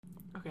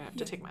Okay, I have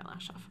to take my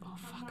lash off. Oh,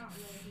 fuck. Not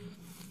really.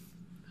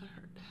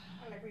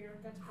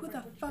 That hurt. Who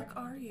the fuck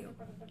are you?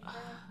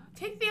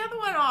 Take the other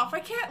one off. I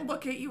can't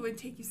look at you and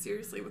take you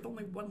seriously with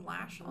only one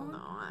lash on. No,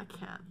 I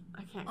can't.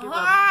 I can't give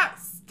up.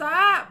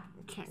 Stop!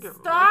 I can't give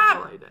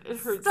Stop! up. It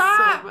hurts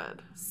Stop! so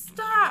bad.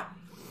 Stop!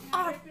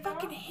 Oh, I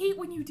fucking hate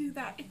when you do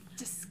that. It's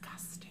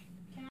disgusting.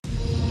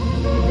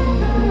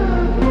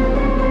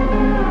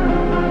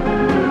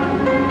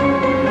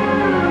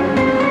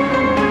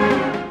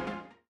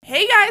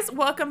 Hey guys,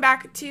 welcome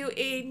back to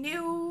a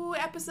new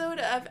episode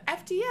of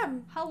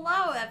FDM.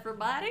 Hello,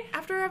 everybody.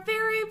 After a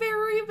very,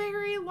 very,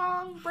 very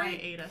long break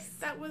Hiatus.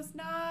 that was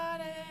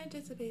not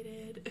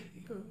anticipated.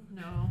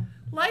 No.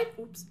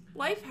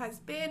 Life has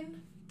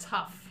been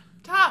Tough.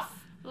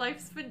 tough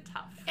Life's been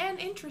tough. and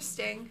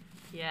interesting,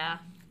 Yeah.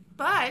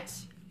 but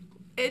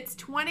it's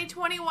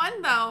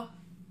 2021 though.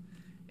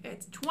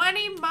 It's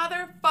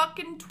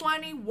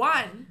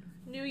 21.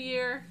 New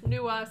year,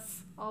 new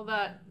us, all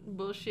that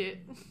bullshit.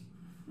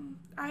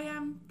 I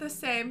am the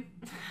same,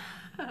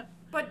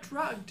 but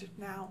drugged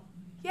now.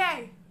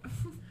 Yay.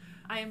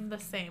 I am the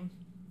same.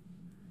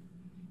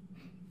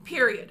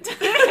 Period.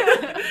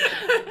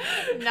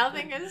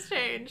 Nothing has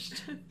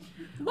changed.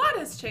 What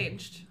has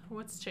changed?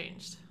 What's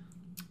changed?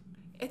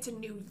 It's a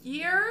new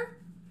year.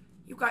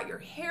 You got your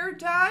hair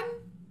done.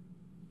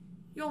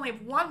 You only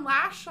have one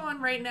lash on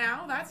right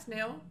now. That's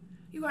new.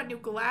 You got new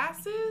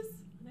glasses.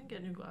 I didn't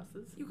get new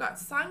glasses. You got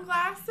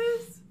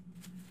sunglasses.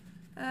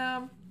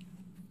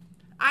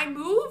 I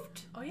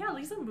moved. Oh yeah,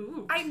 Lisa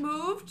moved.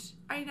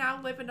 I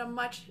now live in a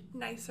much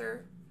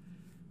nicer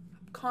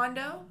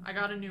condo. I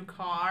got a new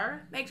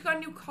car. Meg's got a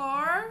new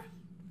car.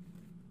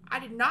 I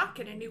did not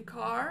get a new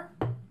car.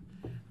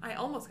 I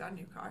almost got a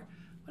new car.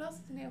 What else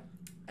is new?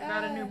 I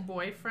got a new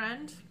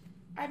boyfriend.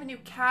 I have a new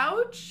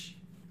couch.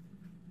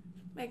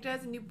 Meg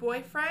has a new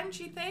boyfriend,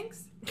 she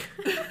thinks.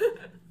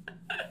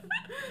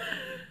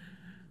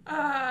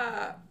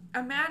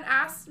 A man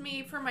asked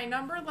me for my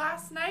number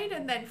last night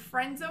and then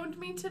friend-zoned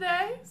me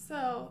today.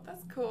 So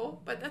that's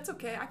cool, but that's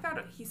okay. I found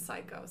out he's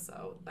psycho,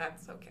 so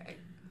that's okay.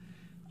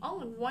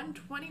 All in one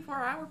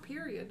 24-hour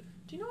period.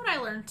 Do you know what I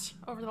learned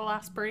over the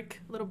last break?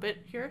 A little bit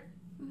here.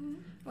 Mm-hmm.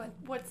 What?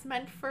 What's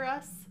meant for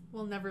us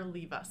will never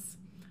leave us.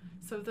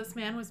 So if this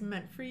man was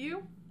meant for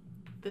you,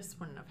 this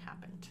wouldn't have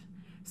happened.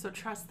 So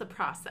trust the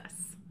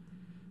process.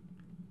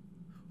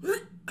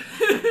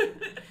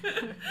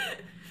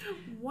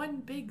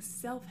 One big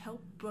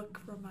self-help book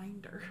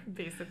reminder.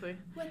 Basically.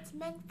 What's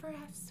meant for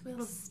us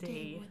will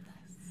stay with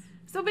us.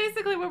 So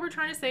basically what we're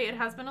trying to say, it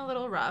has been a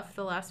little rough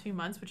the last few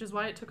months, which is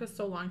why it took us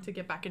so long to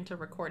get back into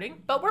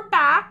recording. But we're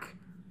back.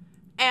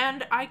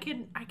 And I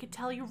could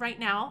tell you right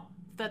now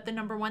that the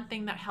number one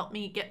thing that helped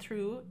me get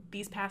through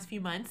these past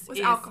few months Was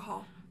is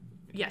alcohol.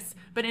 Yes.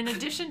 But in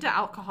addition to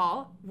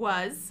alcohol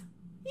was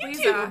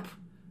Lisa. YouTube.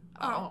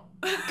 Oh.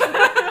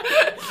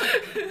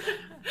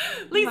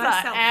 Lisa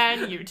Myself.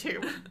 and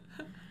YouTube.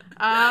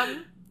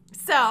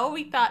 So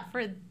we thought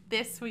for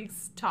this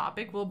week's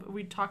topic,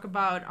 we'd talk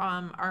about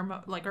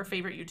our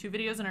favorite YouTube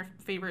videos and our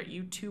favorite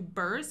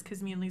YouTubers,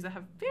 because me and Lisa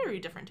have very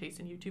different tastes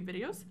in YouTube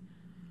videos.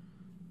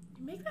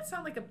 You make that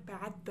sound like a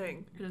bad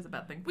thing. It is a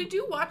bad thing. We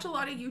do watch a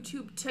lot of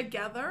YouTube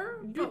together.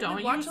 You don't.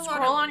 We You watch a lot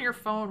scroll of... on your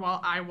phone while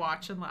I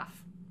watch and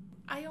laugh.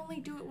 I only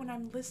do it when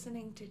I'm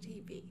listening to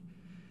TV.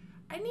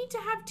 I need to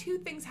have two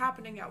things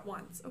happening at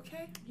once,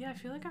 okay? Yeah, I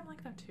feel like I'm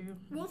like that too.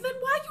 Well, then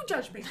why you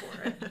judge me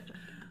for it?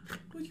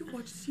 Well, you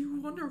watch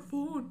you on your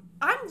phone.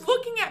 I'm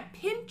looking at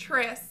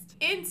Pinterest,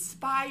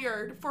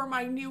 inspired for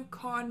my new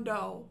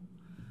condo.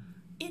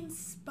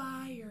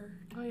 Inspired.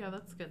 Oh yeah,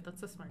 that's good.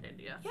 That's a smart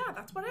idea. Yeah,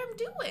 that's what I'm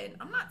doing.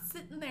 I'm not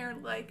sitting there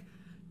like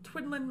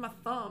twiddling my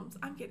thumbs.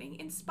 I'm getting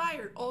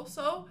inspired.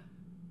 Also,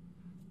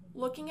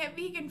 looking at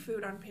vegan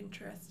food on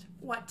Pinterest.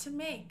 What to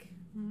make.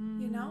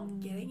 You know,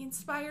 getting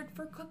inspired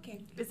for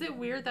cooking. Is it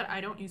weird that I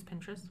don't use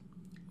Pinterest?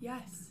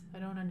 Yes. I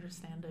don't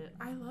understand it.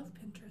 I love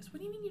Pinterest. What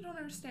do you mean you don't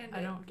understand it?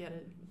 I don't get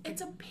it.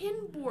 It's a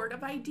pinboard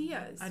of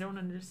ideas. I don't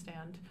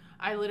understand.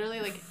 I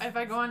literally, if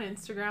I go on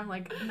Instagram,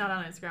 not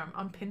on Instagram,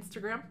 on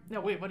Pinstagram.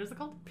 No, wait, what is it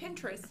called?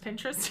 Pinterest.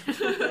 Pinterest.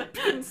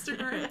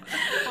 Pinstagram.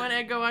 When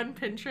I go on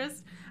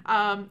Pinterest,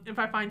 if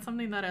I find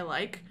something that I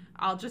like,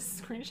 I'll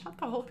just screenshot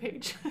the whole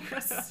page.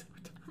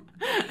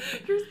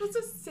 You're supposed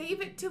to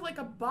save it to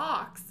a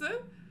box,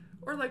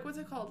 or what's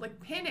it called?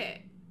 Pin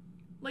it,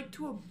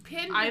 to a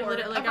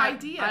pinboard of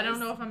ideas. I don't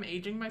know if I'm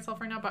aging myself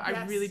right now, but Yes.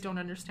 I really don't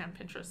understand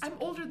Pinterest. I'm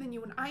older than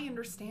you and I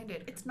understand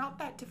it. It's not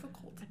that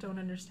difficult. I don't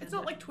understand. It's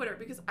not like Twitter,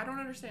 because I don't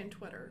understand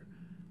Twitter,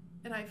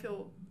 and I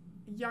feel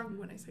young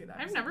when I say that.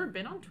 I've never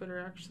been on Twitter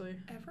actually.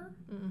 Ever?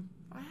 Mm-mm.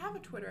 I have a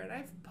Twitter and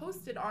I've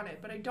posted on it,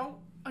 but I don't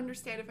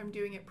understand if I'm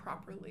doing it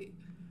properly.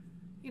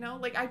 You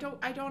know, I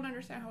don't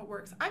understand how it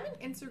works. I'm an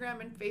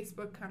Instagram and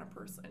Facebook kind of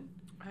person.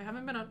 I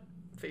haven't been on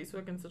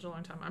Facebook in such a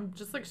long time. I'm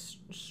just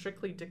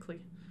strictly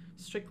Instagram.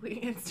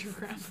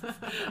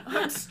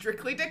 I'm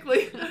strictly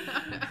dickly.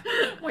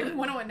 When you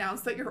want to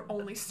announce that you're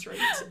only straight.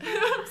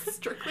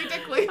 Strictly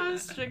dickly. I'm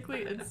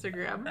strictly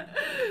Instagram.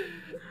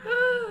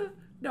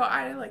 No,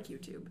 I like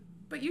YouTube.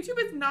 But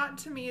YouTube is not,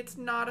 to me, it's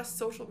not a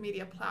social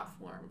media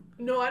platform.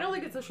 No, I don't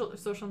think it's a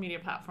social media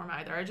platform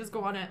either. I just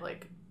go on it,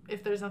 like,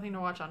 if there's nothing to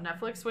watch on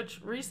Netflix,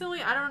 which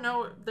recently, I don't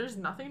know, there's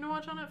nothing to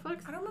watch on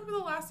Netflix. I don't remember the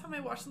last time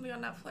I watched something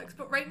on Netflix,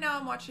 but right now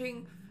I'm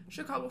watching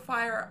Chicago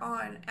Fire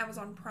on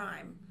Amazon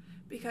Prime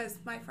because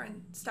my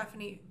friend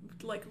Stephanie,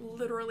 like,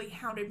 literally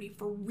hounded me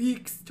for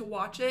weeks to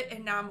watch it,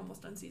 and now I'm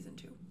almost done season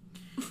 2.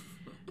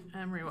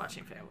 I'm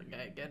rewatching Family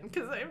Guy again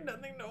because I have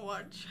nothing to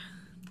watch.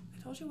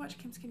 I told you to watch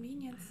Kim's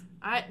Convenience.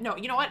 No,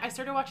 you know what? I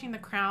started watching The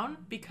Crown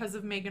because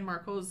of Meghan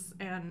Markle's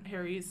and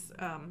Harry's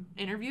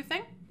interview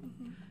thing.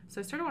 Mm-hmm.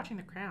 So I started watching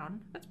The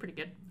Crown. That's pretty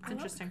good. It's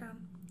interesting. Love The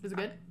Crown. Is it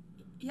good?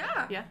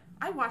 Yeah. Yeah.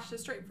 I watched it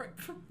straight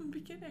from the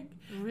beginning.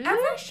 Really?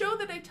 Every show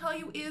that I tell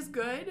you is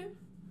good,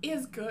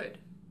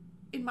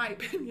 in my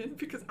opinion,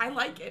 because I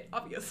like it,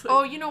 obviously.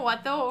 Oh, you know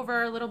what, though? Over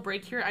our little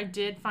break here, I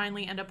did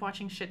finally end up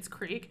watching Schitt's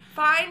Creek.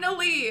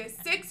 Finally!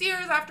 6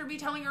 years after me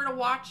telling her to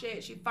watch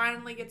it, she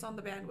finally gets on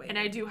the bandwagon. And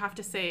I do have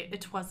to say,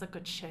 it was a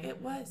good show. It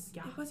was.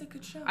 Yeah. It was a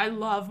good show. I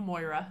love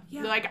Moira.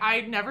 Yeah. Like,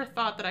 I never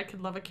thought that I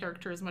could love a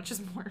character as much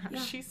as Moira. Yeah.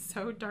 She's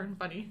so darn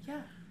funny.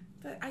 Yeah.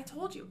 But I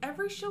told you,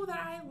 every show that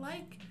I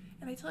like,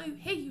 and I tell you,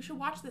 hey, you should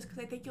watch this because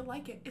I think you'll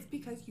like it, it's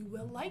because you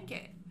will like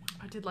it.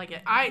 I did like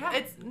it. Yeah.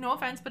 It's, no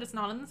offense, but it's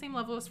not on the same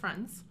level as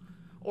Friends.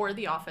 Or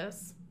The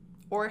Office,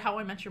 or How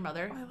I Met Your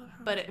Mother, Oh, I love How I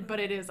Met Your Mother. but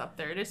it is up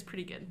there. It is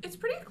pretty good. It's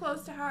pretty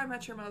close to How I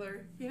Met Your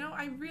Mother. You know,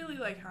 I really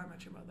like How I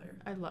Met Your Mother.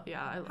 I love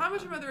How I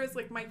Met Your Mother is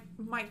like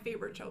my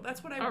favorite show.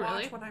 That's what I watch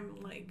really? when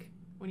I'm like,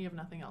 when you have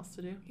nothing else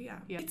to do. yeah.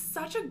 Yeah. It's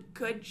such a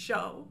good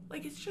show.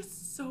 Like, it's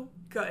just so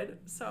good.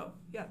 So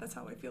yeah, that's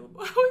how I feel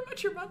about How I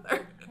Met Your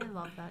Mother. I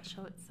love that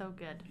show. It's so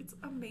good. It's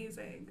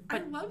amazing.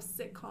 But- I love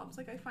sitcoms.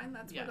 Like, I find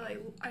that's Yeah. what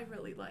I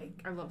really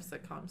like. I love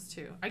sitcoms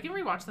too. I can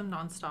rewatch them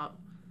nonstop.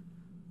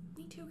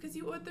 Me too, because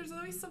there's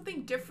always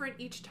something different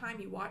each time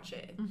you watch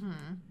it. Mm-hmm.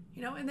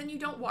 You know, and then you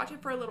don't watch it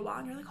for a little while,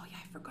 and you're like, oh yeah,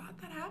 I forgot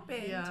that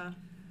happened. Yeah.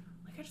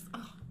 Like,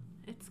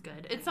 It's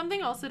good. It's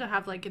something also to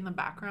have like in the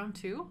background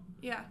too.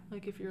 yeah.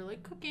 Like if you're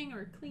like cooking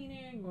or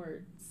cleaning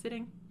or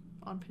sitting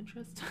on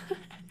Pinterest.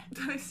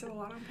 I sit a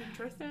lot on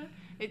Pinterest.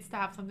 It's to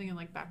have something in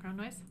like background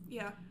noise.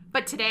 Yeah.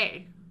 But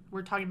today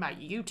we're talking about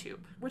YouTube.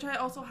 Which I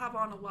also have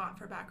on a lot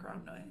for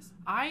background noise.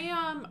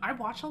 I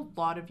watch a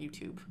lot of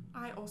YouTube.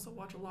 I also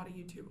watch a lot of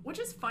YouTube, which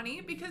is funny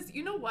because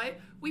you know what?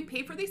 We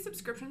pay for these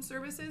subscription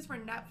services for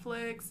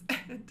Netflix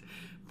and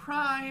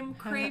Prime,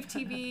 Crave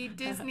TV,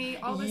 Disney,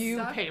 all this you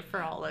stuff. pay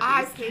for all of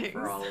I these pay things.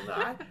 for all of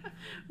that.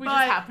 We But-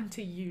 just happen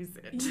to use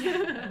it.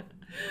 Yeah.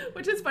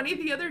 Which is funny.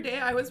 The other day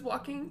I was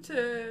walking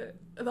to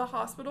the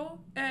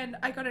hospital and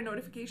I got a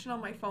notification on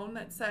my phone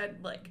that said,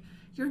 like,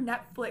 your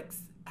Netflix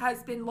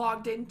has been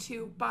logged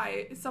into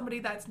by somebody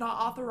that's not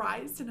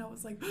authorized. And I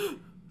was like,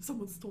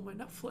 someone stole my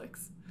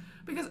Netflix.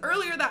 Because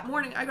earlier that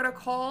morning I got a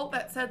call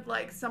that said,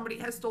 like, somebody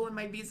has stolen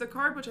my Visa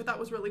card, which I thought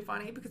was really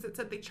funny because it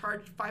said they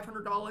charged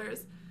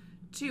 $500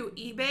 to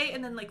eBay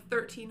and then like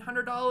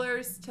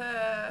 $1,300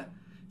 to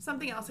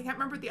something else. I can't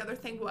remember what the other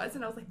thing was,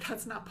 and I was like,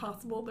 that's not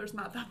possible. There's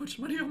not that much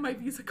money on my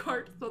Visa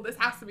card, so this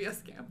has to be a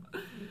scam.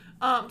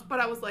 But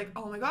I was like,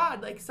 oh my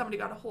god, like somebody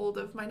got a hold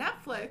of my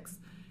Netflix,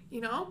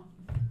 you know?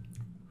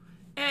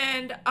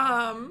 And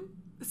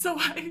so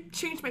I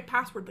changed my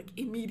password like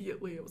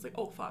immediately. I was like,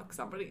 oh fuck,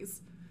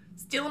 somebody's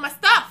stealing my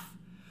stuff.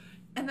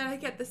 And then I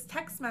get this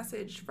text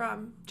message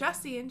from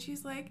Jessie, and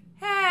she's like,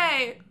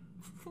 hey,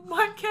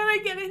 why can't I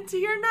get into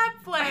your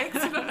Netflix?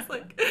 And I was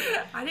like,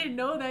 I didn't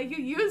know that you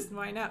used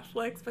my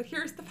Netflix, but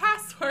here's the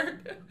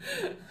password.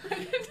 I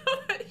didn't know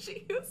that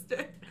she used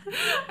it.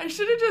 I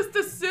should have just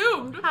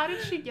assumed. How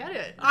did she get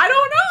it? I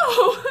don't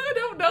know. I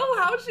don't know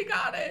how she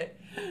got it.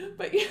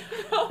 But you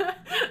know.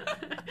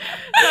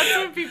 That's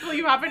when people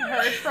you haven't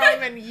heard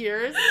from in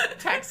years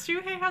text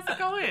you, hey, how's it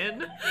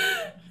going?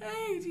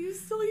 Hey, do you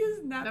still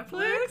use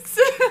Netflix?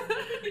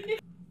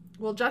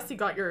 Well, Jessie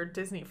got your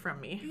Disney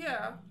from me.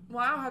 Yeah.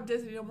 Well, I don't have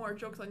Disney no more.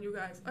 Joke's on you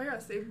guys. I gotta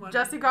save money.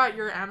 Jessie got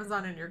your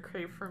Amazon and your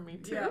Crave from me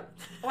too. Yeah.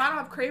 Well, I don't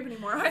have Crave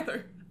anymore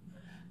either.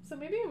 So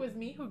maybe it was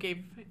me who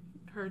gave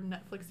her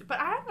Netflix. But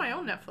I have my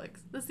own Netflix.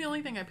 That's the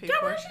only thing I pay Yeah,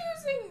 for. what is she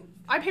using?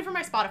 I pay for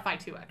my Spotify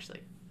too,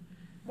 actually.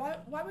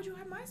 Why would you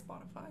have my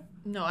Spotify?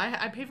 No,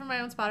 I pay for my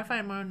own Spotify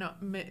and my own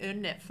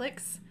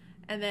Netflix.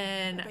 And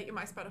then... I bet you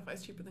my Spotify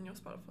is cheaper than your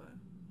Spotify.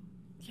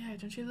 Yeah,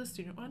 don't you have the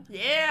student one?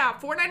 Yeah,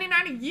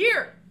 $4.99 a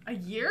year. A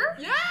year?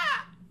 Yeah.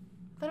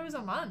 I thought it was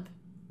a month.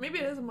 Maybe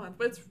it is a month,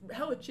 but it's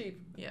hella cheap.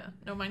 Yeah.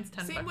 No, mine's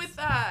 $10. Same with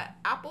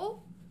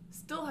Apple.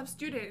 Still have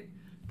student.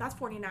 That's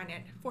 $4.99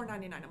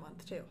 a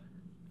month too.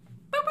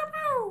 Bow, bow,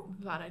 bow.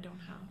 That I don't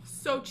have.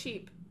 So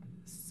cheap.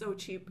 So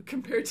cheap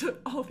compared to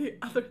all the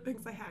other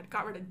things I had.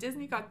 Got rid of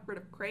Disney, got rid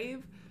of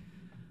Crave.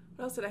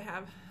 What else did I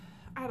have?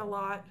 I had a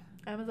lot.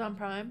 Amazon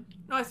Prime?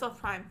 No, I still have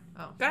Prime.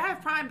 Oh. Gotta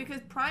have Prime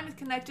because Prime is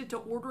connected to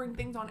ordering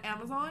things on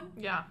Amazon.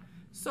 Yeah.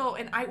 So,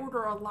 and I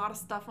order a lot of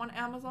stuff on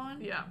Amazon.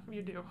 Yeah,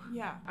 you do.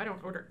 Yeah. I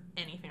don't order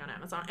anything on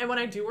Amazon. And when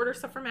I do order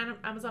stuff from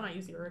Amazon, I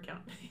use your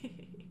account.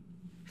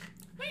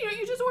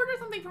 You just ordered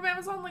something from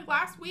Amazon like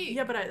last week.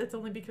 Yeah, but it's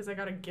only because I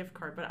got a gift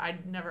card, but I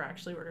never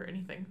actually order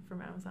anything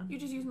from Amazon. You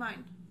just use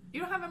mine.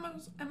 You don't have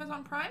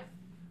Amazon Prime?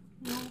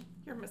 No.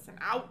 You're missing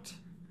out.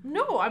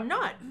 No, I'm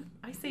not.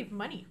 I save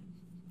money.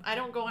 I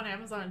don't go on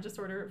Amazon and just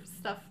order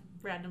stuff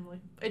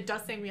randomly. It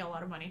does save me a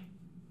lot of money.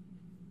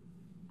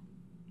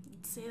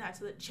 Say that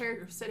to the chair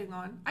you're sitting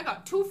on. I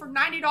got 2 for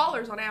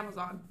 $90 on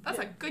Amazon. That's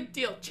a good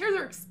deal. Chairs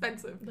are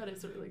expensive. That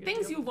is a really good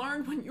Things deal. you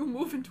learn when you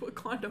move into a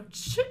condo.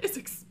 Shit is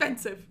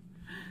expensive.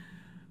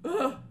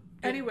 Ugh.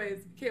 Anyways,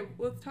 okay,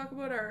 let's talk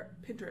about our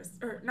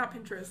Pinterest. Or not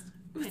Pinterest.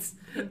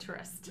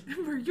 Pinterest.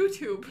 Our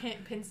YouTube.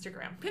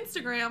 Pinstagram.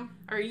 Pinstagram.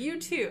 Or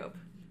YouTube.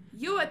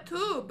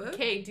 YouTube.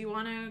 Okay, do you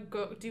want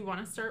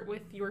to start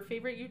with your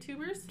favorite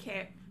YouTubers?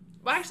 Okay.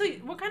 Well, actually,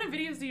 what kind of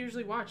videos do you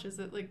usually watch? Is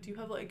it like, do you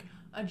have like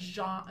a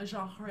genre A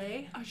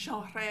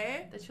genre.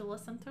 that you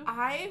listen to?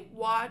 I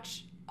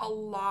watch a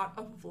lot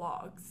of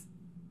vlogs.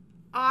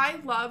 I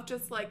love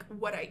just like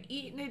what I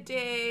eat in a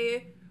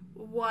day,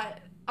 what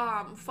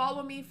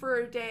follow me for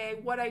a day,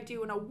 what I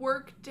do in a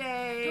work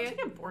day. Don't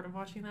you get bored of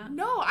watching that?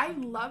 No, I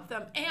love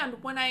them.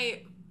 And when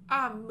I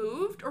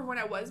moved, or when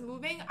I was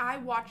moving, I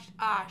watched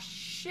a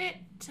shit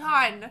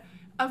ton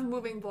of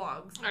moving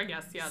vlogs. I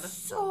guess, yeah.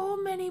 So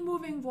many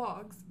moving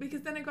vlogs,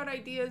 because then I got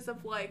ideas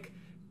of like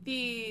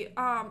the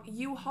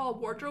U-Haul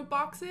wardrobe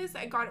boxes.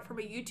 I got it from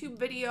a YouTube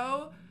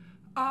video.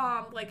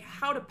 Like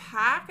how to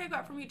pack, I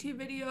got from YouTube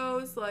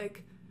videos.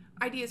 Like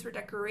ideas for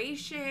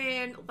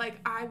decoration.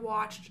 Like I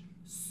watched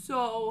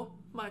so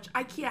much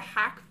IKEA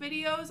hack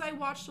videos. I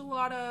watched a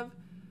lot of.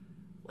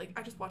 Like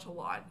I just watch a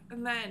lot.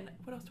 And then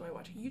what else do I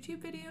watch? YouTube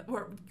videos,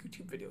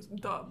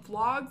 the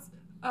vlogs.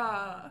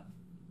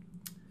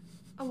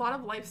 A lot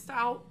of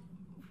lifestyle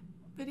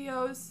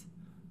videos,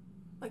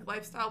 like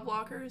lifestyle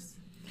vloggers.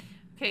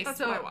 Okay,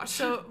 That's what I watch.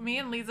 So me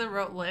and Lisa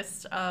wrote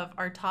list of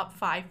our top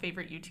 5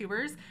 favorite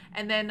YouTubers,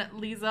 and then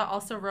Lisa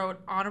also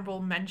wrote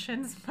honorable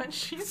mentions, but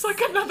she's It's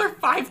like another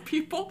 5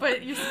 people.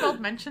 but you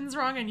spelled mentions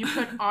wrong, and you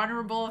put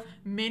honorable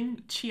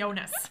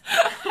menciones.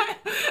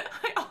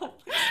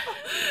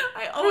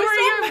 I Who always are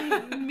spell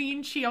your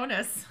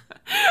menciones?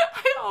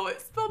 I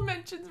always spell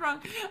mentions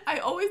wrong. I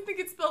always think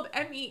it's spelled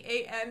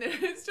MEAN, and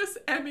it's just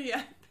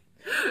MEN.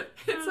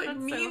 It's like That's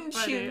mean so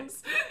funny.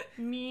 chins.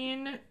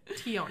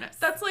 Menciones.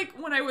 That's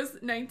like when I was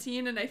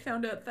 19 and I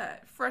found out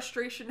that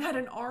frustration had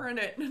an R in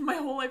it, and my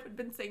whole life had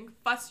been saying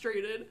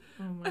frustrated.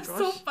 Oh my I'm gosh.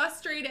 so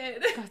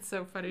frustrated. That's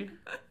so funny.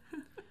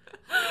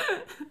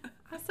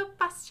 I'm so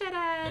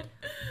frustrated.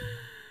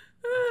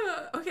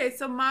 Okay,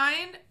 so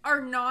mine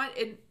are not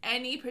in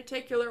any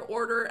particular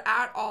order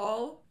at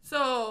all.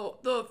 So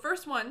the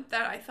first one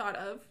that I thought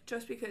of,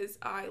 just because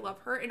I love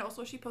her, and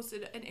also she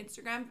posted an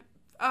Instagram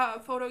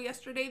photo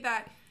yesterday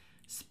that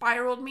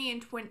spiraled me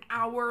into an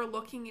hour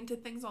looking into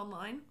things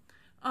online,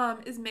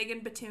 is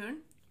Megan Batoon.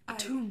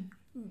 Batoon.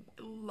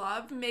 I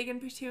love Megan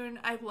Batoon.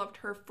 I've loved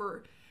her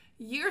for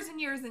years and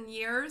years and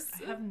years.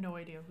 I have no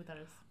idea who that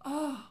is.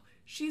 Oh,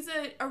 she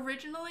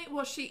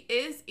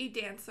is a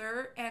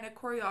dancer and a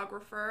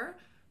choreographer,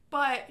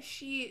 but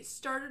she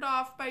started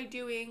off by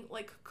doing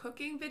like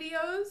cooking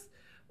videos,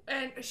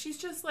 and she's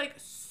just like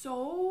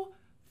so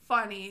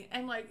funny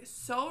and like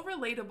so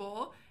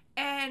relatable.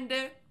 And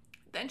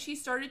then she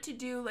started to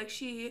do like,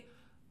 she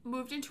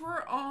moved into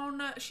her own,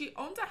 she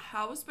owns a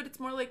house, but it's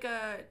more like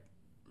a,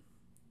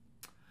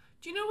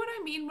 do you know what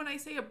I mean when I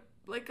say oh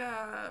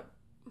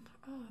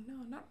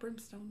no, not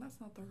brimstone,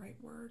 that's not the right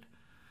word.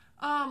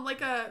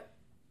 Like a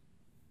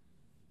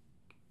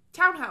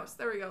townhouse,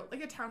 there we go.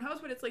 Like a townhouse,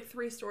 but it's like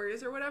 3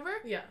 stories or whatever.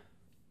 Yeah.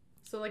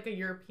 So like a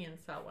European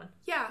style one.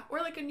 Yeah, or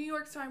like a New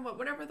York style one,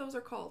 whatever those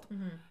are called.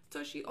 Mm-hmm.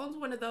 So she owns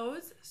one of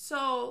those.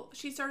 So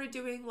she started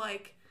doing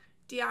like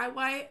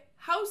DIY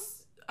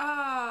house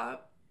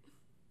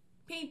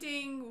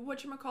painting,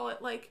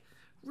 whatchamacallit, like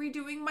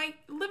redoing my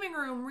living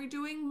room,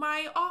 redoing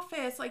my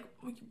office, like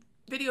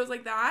videos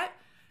like that.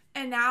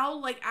 And now,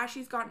 like, as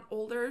she's gotten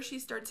older, she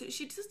still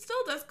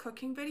does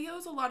cooking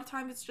videos. A lot of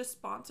times it's just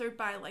sponsored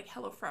by like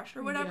HelloFresh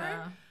or whatever.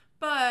 Yeah.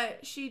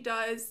 But she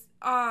does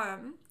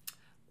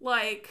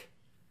like,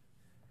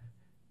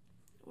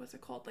 what's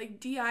it called? Like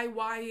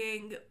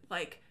DIYing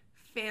like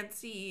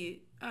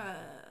fancy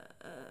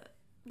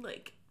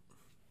like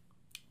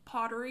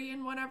pottery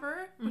and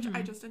whatever, which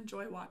I just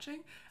enjoy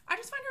watching. I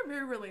just find her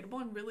very relatable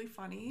and really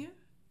funny,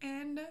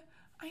 and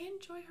I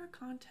enjoy her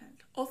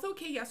content. Also,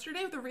 okay,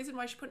 yesterday, the reason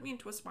why she put me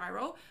into a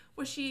spiral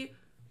was she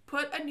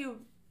put a new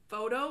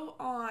photo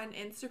on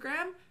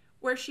Instagram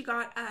where she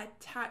got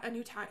a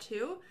new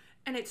tattoo,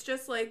 and it's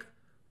just like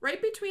right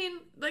between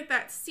like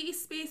that C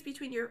space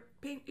between your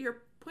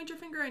pointer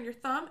finger and your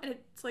thumb, and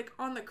it's like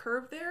on the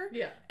curve there.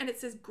 Yeah. And it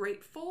says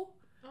grateful.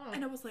 Oh.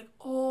 And I was like,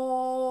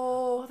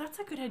 oh, that's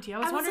a good idea. I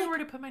was wondering where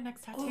to put my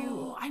next tattoo.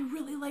 oh, I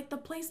really like the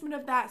placement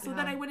of that. So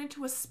then Yeah. I went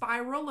into a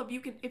spiral of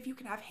if you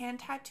can have hand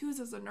tattoos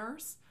as a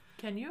nurse.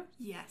 Can you?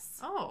 Yes.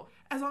 Oh.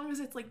 As long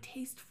as it's like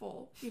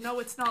tasteful. You know,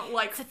 it's not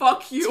like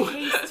fuck you.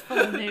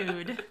 Tasteful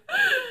nude.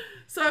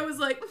 So I was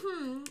like,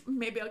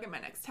 maybe I'll get my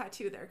next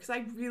tattoo there because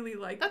I really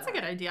like That's that. a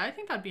good idea. I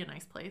think that'd be a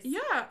nice place. Yeah.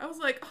 I was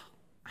like, oh,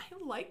 I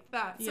like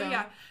that. So Yeah.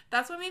 yeah,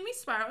 that's what made me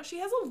spiral. She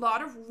has a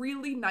lot of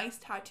really nice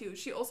tattoos.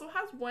 She also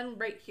has one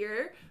right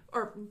here,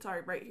 or I'm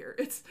sorry, right here.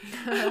 It's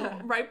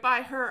right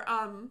by her.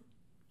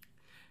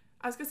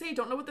 I was gonna say I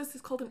don't know what this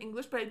is called in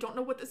English, but I don't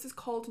know what this is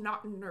called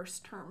not in nurse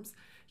terms.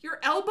 Your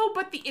elbow,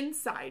 but the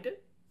inside.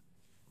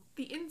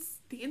 The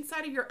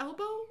inside of your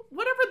elbow,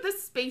 whatever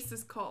this space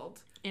is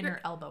called.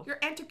 Inner elbow. Your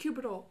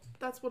antecubital.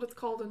 That's what it's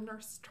called in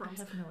nurse terms.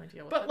 I have no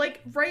idea what But that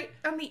like right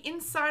on the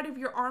inside of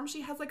your arm,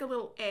 she has like a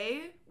little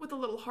A with a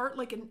little heart,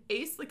 like an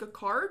ace, like a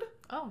card.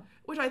 Oh.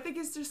 Which I think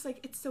is just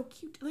like, it's so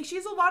cute. Like she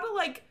has a lot of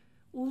like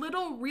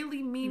little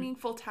really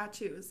meaningful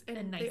tattoos,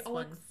 and nice they all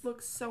ones.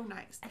 look so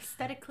nice.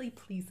 Aesthetically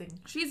pleasing.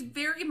 She's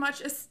very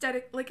much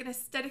aesthetic, like an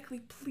aesthetically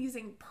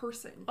pleasing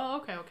person. Oh,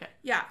 okay, okay.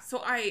 Yeah,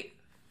 so I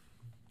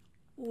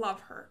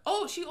love her.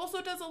 Oh, she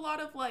also does a lot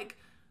of like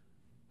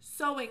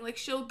sewing. Like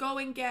she'll go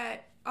and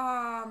get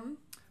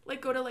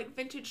like go to like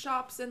vintage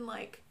shops and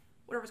like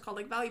whatever it's called,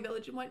 like Value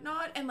Village and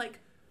whatnot, and like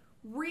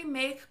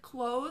remake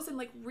clothes and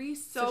like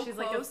re-sew So she's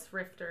clothes.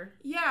 like a thrifter.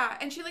 Yeah,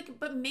 and she like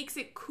but makes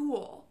it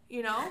cool,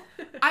 you know?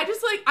 I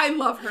just like I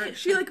love her.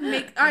 She like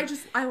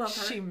I love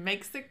her. She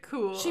makes it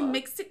cool. She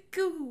makes it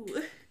cool.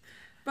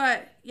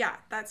 But yeah,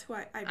 that's who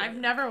I really I've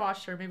never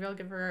watched her. Maybe I'll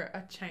give her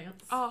a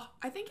chance. Oh,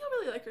 I think you'll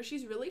really like her.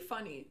 She's really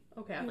funny.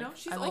 Okay, You know,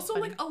 she's also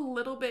like a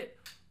little bit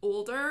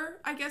older,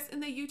 I guess, in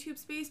the YouTube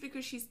space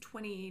because she's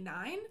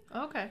 29.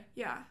 Okay.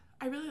 Yeah,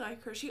 I really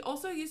like her. She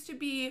also used to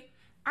be,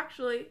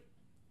 actually,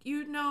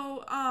 you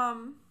know,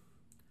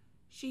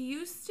 she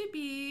used to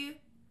be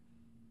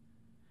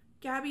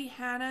Gabby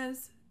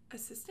Hanna's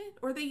assistant,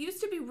 or they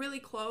used to be really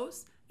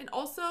close. And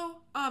also,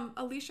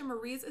 Alicia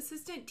Marie's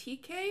assistant,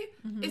 TK,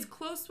 is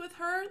close with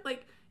her.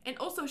 Like, and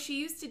also she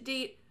used to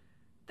date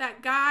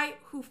that guy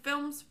who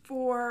films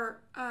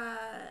for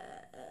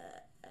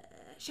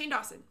Shane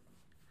Dawson.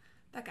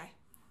 That guy.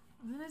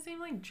 Isn't his name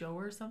like Joe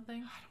or something?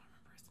 I don't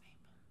remember his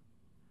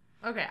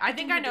name. Okay, I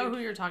think I know dude. who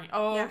you're talking.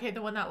 Oh, Yeah. okay,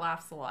 the one that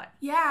laughs a lot.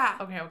 Yeah.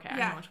 Okay, I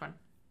Yeah. know which one.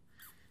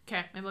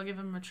 Okay, maybe I'll give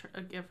him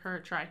give her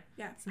a try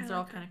Yeah. since I they're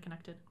all like her. kind of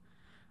connected.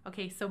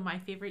 Okay, so my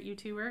favorite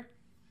YouTuber,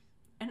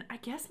 and I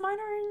guess mine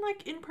are in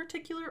like in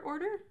particular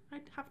order,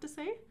 I'd have to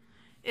say,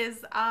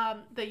 is the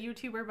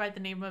YouTuber by the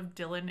name of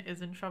Dylan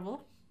Is in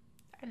Trouble.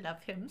 I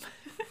love him.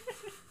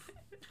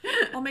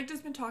 All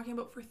Megda's been talking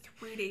about for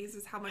 3 days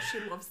is how much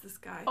she loves this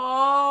guy.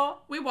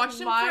 Oh, We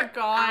watched him my for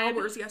God.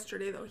 hours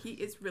yesterday, though. He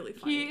is really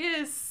funny. he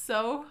is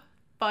so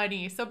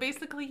funny. So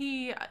basically,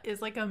 he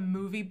is like a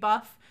movie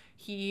buff.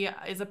 He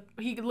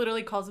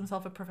literally calls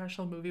himself a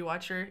professional movie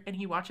watcher, and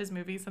he watches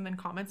movies and then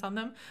comments on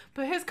them.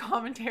 But his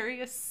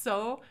commentary is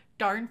so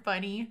darn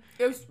funny.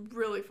 It was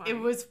really funny. It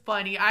was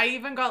funny. I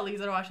even got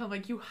Lisa to watch it. I'm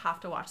like, you have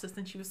to watch this.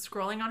 And she was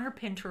scrolling on her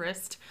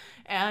Pinterest,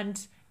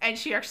 and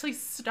she actually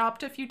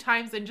stopped a few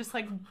times and just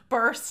like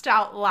burst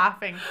out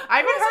laughing. I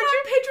haven't heard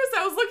you. Pinterest.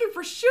 I was looking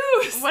for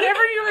shoes.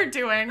 Whatever you were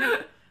doing,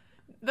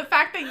 the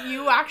fact that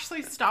you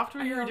actually stopped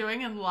what you were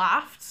doing and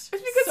laughed It's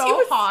because so he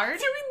was hard.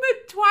 doing the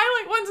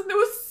Twilight ones, and it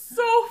was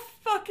so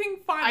fucking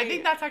funny. I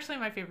think that's actually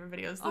my favorite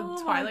videos, the Oh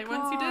my Twilight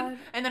ones he God. did.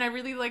 And then I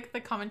really like the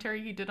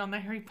commentary he did on the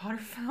Harry Potter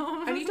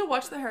film. I need to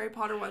watch the Harry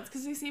Potter ones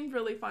because he seemed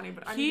really funny.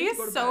 But I need He to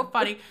go to is so bed.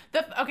 funny.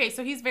 Okay,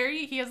 so he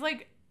has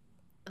like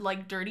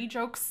dirty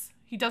jokes.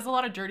 He does a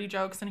lot of dirty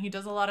jokes, and he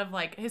does a lot of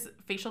like his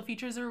facial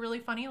features are really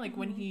funny. Like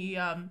when he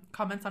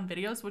comments on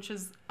videos, which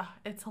is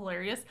it's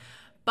hilarious.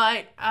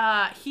 But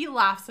he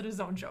laughs at his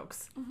own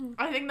jokes.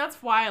 I think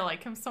that's why I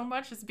like him so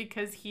much, is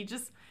because he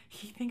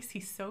thinks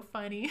he's so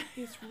funny.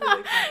 He's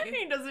really funny.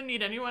 He doesn't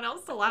need anyone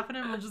else to laugh at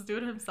him. He'll just do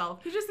it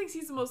himself. He just thinks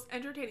he's the most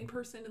entertaining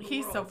person in the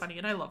He's world. so funny,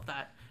 and I love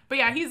that. But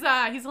yeah, he's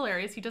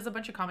hilarious. He does a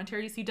bunch of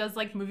commentaries. He does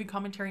like movie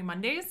commentary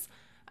Mondays.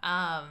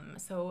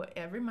 So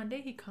every Monday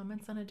he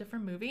comments on a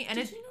different movie, and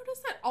Did you notice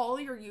that all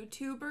your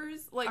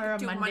YouTubers like are a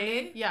do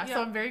Monday. Yeah,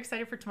 so I'm very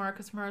excited for tomorrow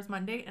because tomorrow's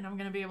Monday, and I'm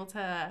gonna be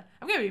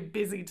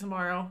busy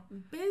tomorrow.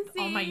 busy.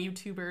 All my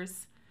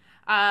YouTubers.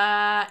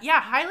 Yeah,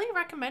 highly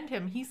recommend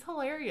him. He's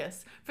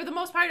hilarious. For the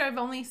most part, I've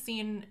only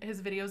seen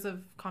his videos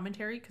of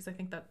commentary because I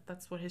think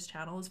that's what his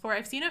channel is for.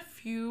 I've seen a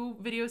few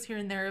videos here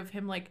and there of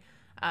him like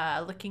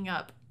looking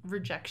up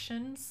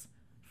rejections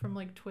from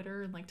like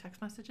Twitter and like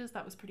text messages.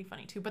 That was pretty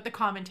funny too. But the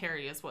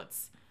commentary is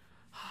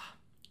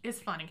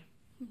is funny.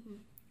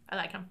 I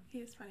like him. He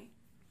is funny.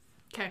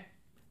 Okay.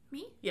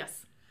 Me?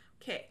 Yes.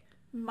 Okay.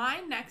 My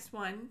next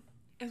one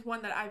is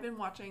one that I've been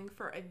watching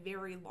for a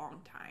very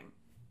long time.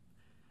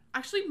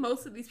 Actually,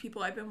 most of these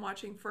people I've been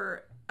watching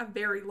for a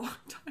very long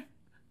time.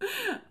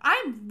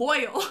 I'm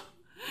loyal.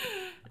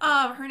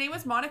 Her name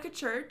is Monica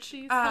Church.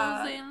 She's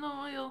Jose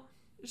loyal.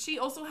 She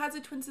also has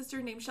a twin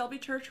sister named Shelby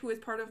Church, who is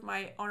part of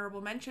my honorable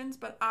mentions,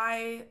 but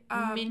I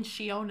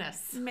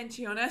Menciones. It's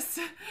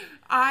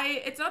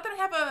not that I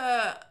have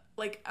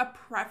a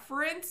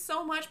preference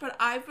so much, but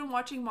I've been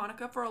watching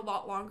Monica for a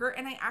lot longer,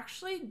 and I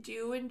actually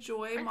do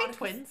enjoy Aren't Monica's they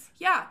twins?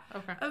 Yeah.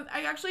 Okay.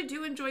 I actually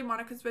do enjoy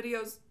Monica's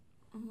videos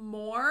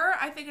more.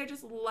 I think I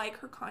just like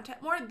her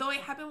content more, though I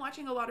have been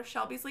watching a lot of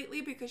Shelby's lately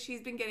because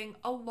she's been getting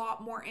a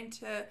lot more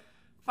into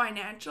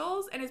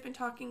financials and has been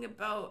talking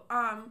about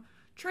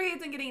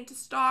trades and getting into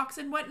stocks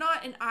and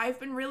whatnot, and I've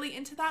been really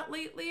into that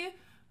lately.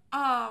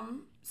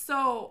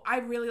 So I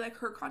really like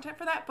her content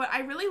for that, but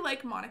I really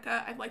like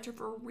Monica. I've liked her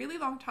for a really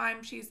long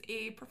time. She's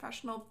a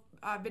professional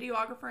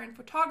videographer and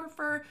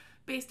photographer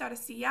based out of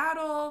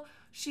Seattle.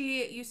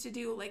 She used to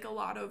do like a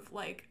lot of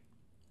like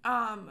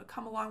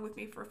come along with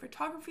me for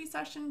photography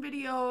session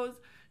videos.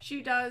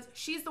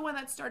 She's the one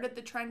that started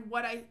the trend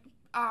what I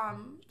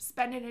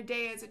spend in a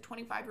day as a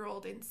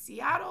 25-year-old in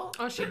Seattle.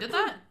 Oh, she did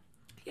that?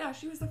 Yeah,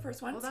 she was the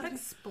first one. Well, that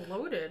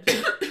exploded.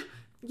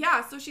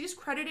 Yeah, so she's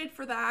credited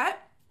for that.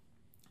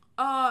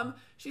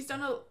 She's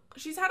had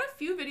a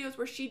few videos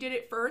where she did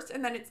it first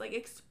and then it's like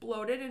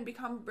exploded and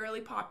become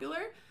really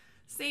popular.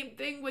 Same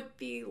thing with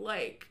the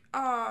like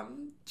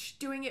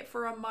doing it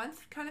for a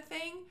month kind of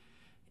thing.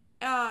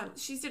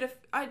 She's did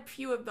a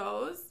few of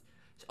those.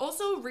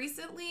 Also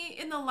recently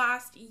in the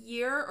last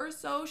year or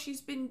so,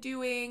 she's been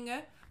doing,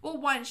 well,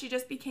 one, she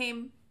just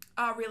became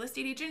a real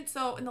estate agent.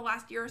 So in the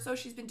last year or so,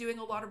 she's been doing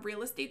a lot of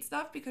real estate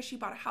stuff because she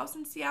bought a house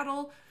in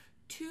Seattle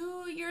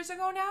 2 years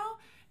ago now.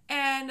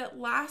 And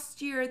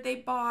last year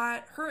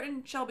her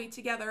and Shelby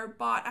together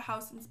bought a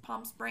house in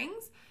Palm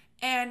Springs,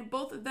 and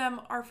both of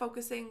them are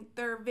focusing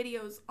their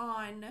videos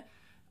on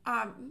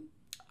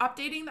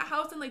updating the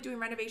house and like doing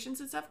renovations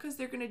and stuff because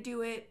they're going to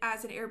do it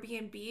as an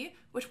Airbnb,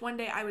 which one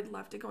day I would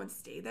love to go and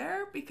stay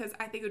there because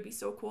I think it would be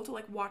so cool to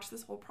like watch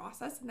this whole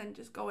process and then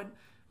just go and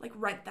like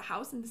rent the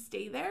house and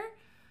stay there.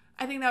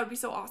 I think that would be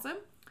so awesome.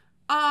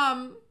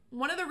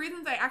 One of the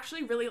reasons I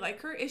actually really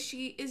like her is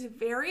she is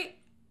very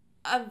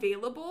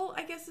available,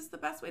 I guess is the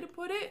best way to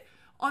put it,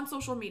 on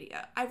social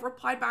media. I've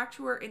replied back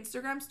to her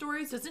Instagram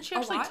stories. Doesn't she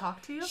actually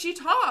talk to you? She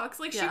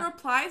talks. Like, yeah. She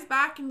replies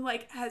back and,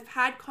 like, has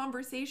had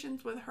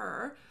conversations with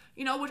her,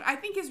 you know, which I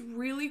think is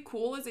really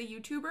cool as a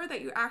YouTuber,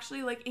 that you're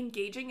actually, like,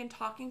 engaging and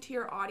talking to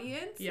your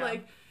audience. Yeah.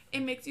 Like,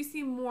 it makes you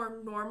seem more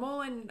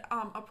normal and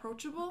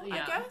approachable,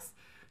 yeah. I guess.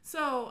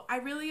 So, I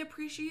really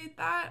appreciate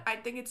that. I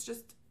think it's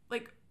just,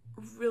 like,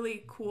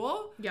 really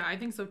cool. Yeah, I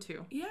think so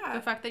too. Yeah.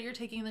 The fact that you're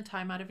taking the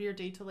time out of your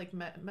day to like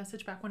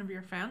message back one of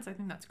your fans, I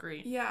think that's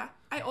great. Yeah.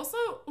 I also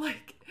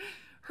like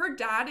her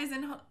dad is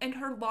in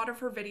her lot of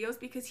her videos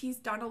because he's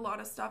done a lot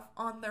of stuff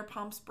on their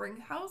Palm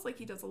Springs house. Like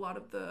he does a lot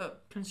of the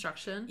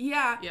construction.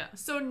 Yeah. Yeah.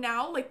 So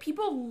now like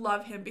people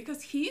love him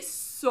because he's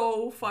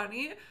so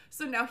funny.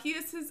 So now he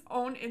has his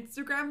own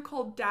Instagram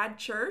called Dad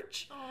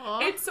Church.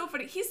 Aww. It's so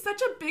funny. He's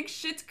such a big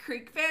Schitt's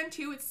Creek fan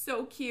too. It's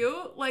so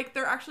cute. Like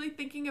they're actually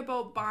thinking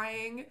about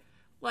buying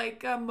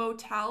like a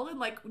motel and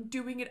like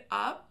doing it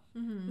up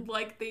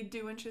like they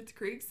do in Schitt's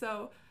Creek.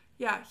 So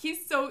yeah,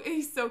 he's so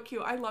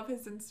cute. I love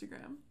his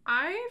Instagram.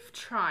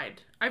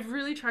 I've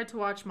really tried to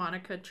watch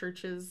Monica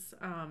Church's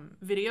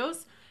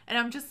videos, and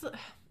I'm just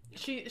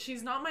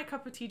she's not my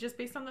cup of tea just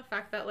based on the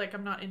fact that like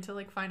I'm not into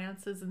like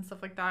finances and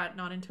stuff like that,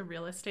 not into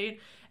real estate,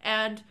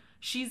 and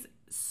she's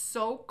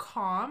so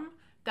calm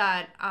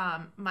that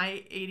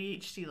my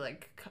ADHD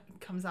like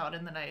comes out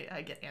and then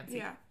I get antsy.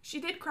 Yeah. She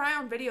did cry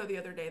on video the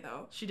other day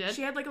though. She did?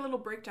 She had like a little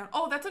breakdown.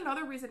 Oh, that's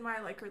another reason why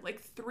I like her. Like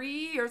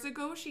 3 years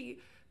ago, she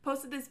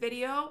posted this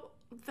video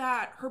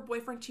that her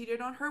boyfriend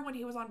cheated on her when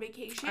he was on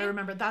vacation. I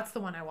remember. That's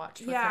the one I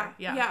watched with yeah, her.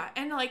 Yeah. Yeah.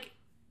 And like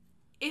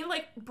it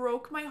like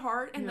broke my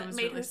heart and Yeah, it that was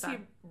made really her sad.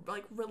 seem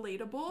like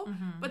relatable.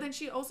 But then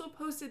she also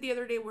posted the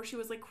other day where she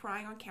was like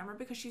crying on camera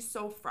because she's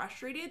so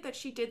frustrated that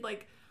she did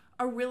like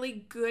a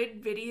really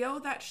good video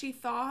that she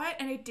thought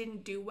and it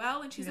didn't do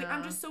well, and she's like,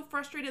 I'm just so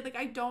frustrated, like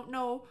I don't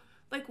know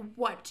like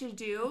what to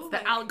do. The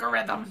like,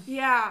 algorithm.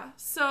 Yeah.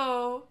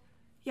 So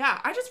yeah,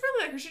 I just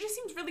really like her. She just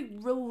seems really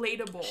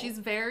relatable. She's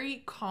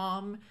very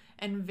calm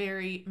and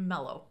very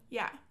mellow.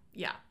 Yeah.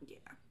 Yeah. Yeah.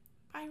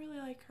 I really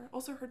like her.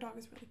 Also her dog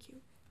is really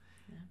cute.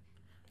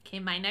 Okay,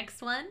 my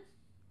next one.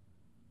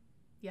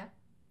 Yeah.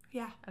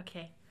 Yeah.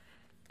 Okay.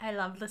 I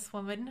love this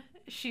woman.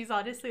 She's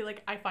honestly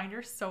like, I find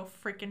her so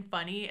freaking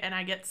funny, and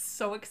I get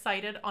so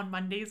excited on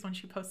Mondays when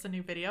she posts a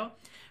new video.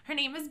 Her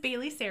name is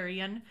Bailey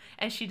Sarian,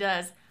 and she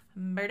does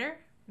murder,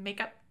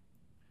 makeup,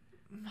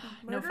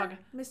 murder,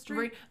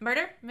 mystery,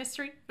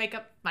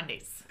 makeup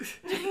Mondays.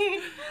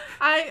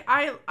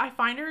 I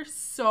find her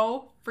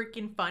so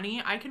freaking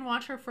funny. I can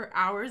watch her for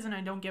hours and I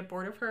don't get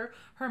bored of her.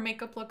 Her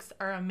makeup looks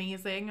are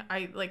amazing.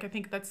 I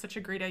think that's such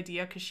a great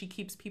idea because she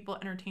keeps people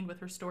entertained with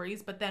her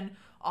stories, but then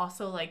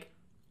also like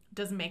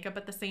does makeup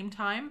at the same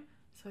time.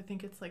 So I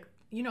think it's like,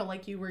 you know,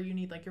 like you where you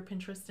need like your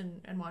Pinterest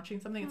and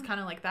watching something. It's kind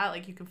of like that.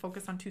 Like you can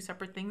focus on two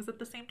separate things at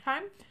the same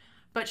time.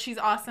 But she's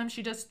awesome.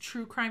 She does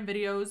true crime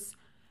videos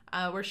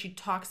where she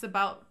talks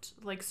about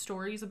like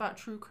stories about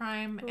true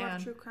crime. We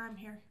love true crime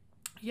here.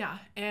 Yeah,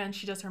 and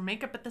she does her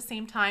makeup at the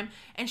same time.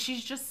 And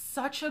she's just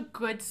such a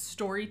good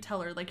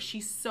storyteller. Like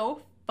she's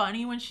so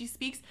funny when she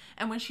speaks,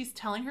 and when she's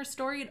telling her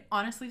story, it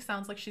honestly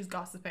sounds like she's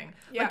gossiping.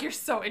 Yeah. Like you're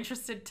so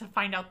interested to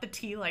find out the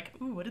tea, like,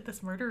 ooh, what did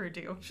this murderer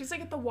do? She's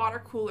like at the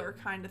water cooler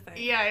kind of thing.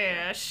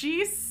 Yeah.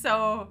 She's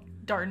so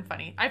darn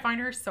funny. I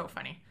find her so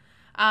funny.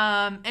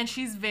 And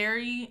she's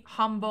very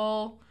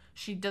humble.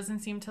 She doesn't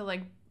seem to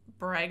like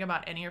brag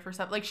about any of her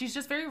stuff. Like she's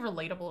just very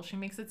relatable. She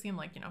makes it seem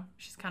like, you know,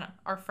 she's kind of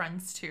our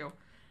friends too.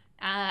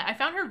 I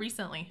found her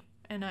recently,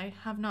 and I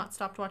have not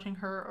stopped watching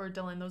her or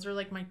Dylan. Those are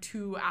like my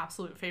two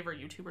absolute favorite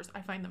YouTubers.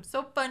 I find them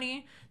so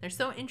funny. They're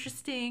so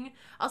interesting.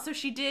 Also,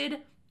 she did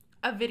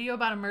a video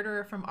about a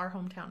murderer from our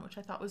hometown, which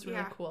I thought was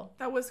really cool.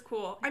 That was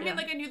cool. I Yeah. mean,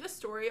 like, I knew the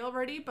story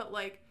already, but,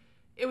 like,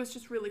 it was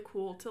just really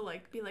cool to,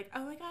 like, be like,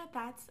 oh my god,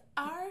 that's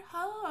our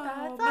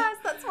home. That's us.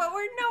 That's what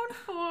we're known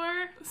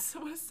for. So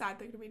what a sad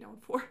thing to be known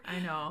for. I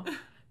know.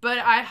 But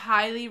I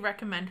highly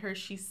recommend her.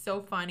 She's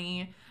so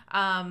funny.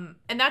 And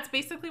that's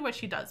basically what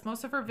she does.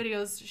 Most of her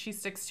videos she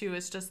sticks to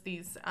is just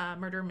these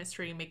murder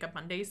mystery makeup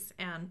Mondays,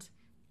 and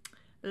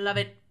love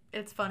it.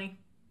 It's funny.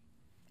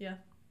 Yeah.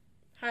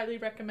 Highly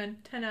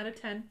recommend. 10 out of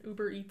 10.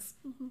 Uber Eats.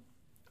 Mm-hmm.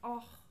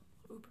 Oh,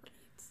 Uber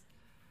Eats.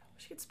 We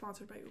should get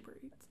sponsored by Uber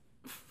Eats.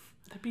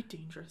 That'd be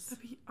dangerous.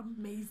 That'd be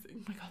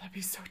amazing. Oh my god, that'd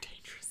be so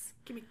dangerous.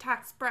 Give me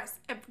Tax Express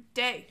every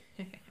day.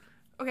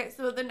 Okay,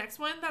 so the next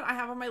one that I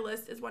have on my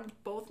list is one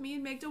both me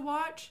and Magda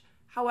watch.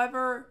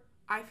 However,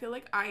 I feel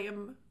like I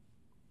am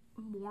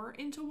more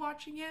into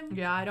watching him.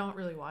 Yeah, I don't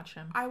really watch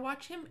him. I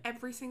watch him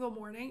every single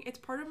morning. It's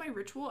part of my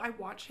ritual. I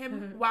watch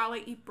him while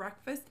I eat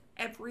breakfast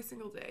every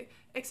single day.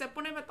 Except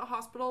when I'm at the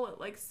hospital at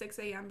like 6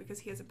 a.m. because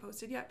he hasn't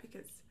posted yet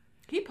because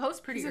He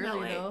posts pretty he's in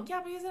early LA. though. Yeah,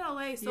 but he's in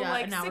LA. So Yeah,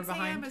 like an hour 6 a.m.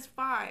 behind. is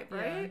 5,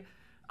 right?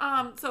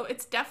 So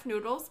it's Def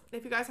Noodles.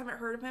 If you guys haven't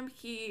heard of him,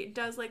 he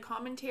does like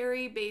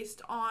commentary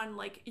based on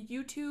like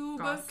YouTube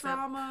Gossip.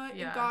 drama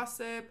Yeah. and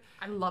gossip.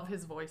 I love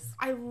his voice.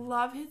 I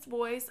love his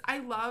voice. I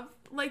love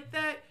like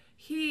that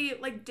he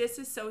like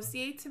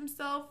disassociates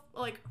himself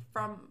like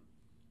from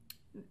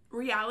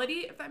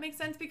reality, if that makes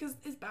sense, because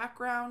his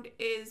background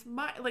is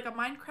like a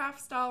Minecraft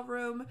style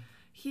room.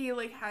 He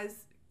like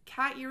has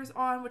cat ears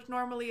on, which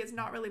normally is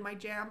not really my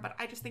jam, but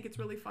I just think it's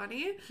really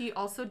funny. He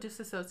also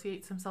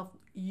disassociates himself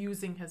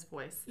using his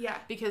voice. Yeah.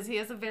 Because he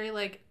has a very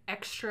like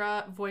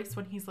extra voice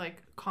when he's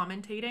like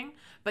commentating,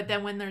 but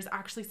then when there's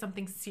actually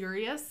something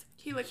serious,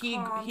 He like he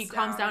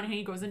calms down and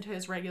he goes into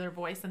his regular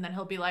voice, and then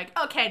he'll be like,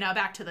 "Okay, now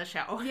back to the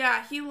show."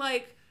 Yeah, he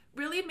like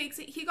really makes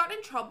it. He got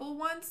in trouble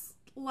once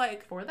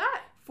like For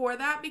that?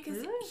 because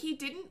Really? he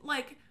didn't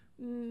like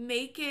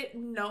make it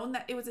known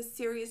that it was a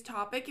serious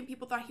topic and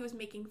people thought he was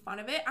making fun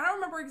of it. I don't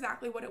remember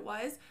exactly what it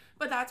was,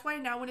 but that's why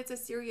now when it's a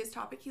serious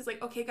topic, he's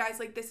like, okay guys,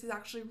 like this is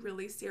actually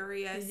really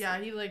serious. Yeah,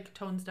 he like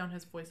tones down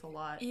his voice a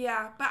lot.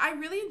 Yeah, but I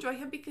really enjoy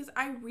him because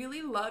I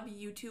really love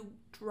YouTube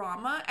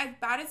drama, as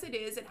bad as it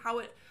is, and how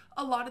it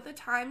a lot of the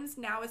times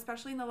now,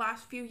 especially in the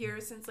last few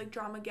years since like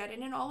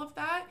Dramageddon and all of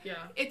that, Yeah.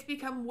 it's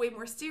become way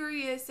more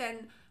serious,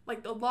 and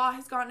like the law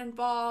has gotten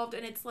involved,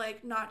 and it's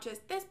like not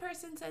just this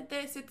person said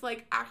this, it's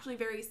like actually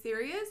very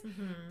serious.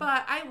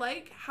 But I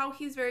like how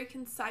he's very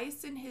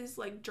concise in his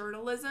like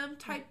journalism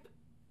type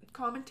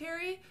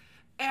commentary,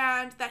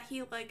 and that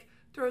he like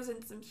throws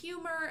in some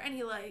humor, and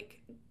he like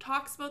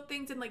talks about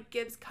things and like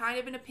gives kind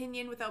of an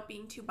opinion without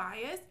being too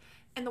biased.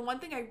 And the one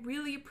thing I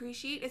really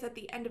appreciate is at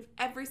the end of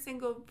every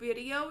single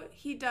video,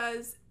 he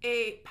does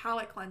a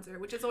palate cleanser,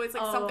 which is always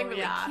like something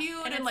really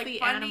cute and it's like the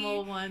funny.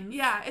 animal one.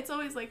 Yeah, it's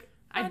always like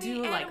I funny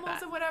do like animals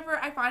that. or whatever.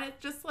 I find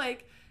it just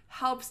like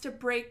helps to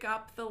break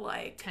up the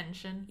like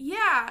Tension.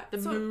 the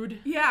mood.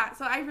 Yeah,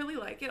 so I really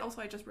like it.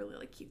 Also, I just really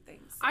like cute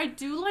things. I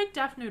do like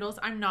Def Noodles.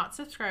 I'm not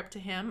subscribed to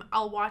him.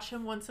 I'll watch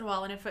him once in a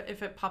while, and if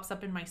it pops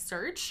up in my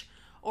search,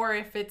 or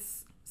if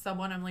it's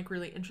someone I'm like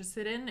really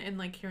interested in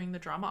like hearing the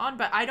drama on,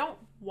 but I don't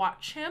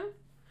watch him.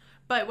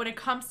 But when it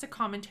comes to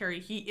commentary,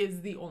 he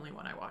is the only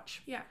one I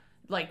watch. Yeah.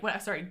 Like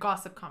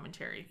gossip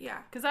commentary. Yeah.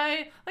 Because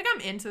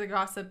I'm into the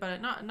gossip, but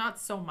not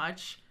so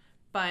much.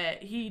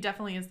 But he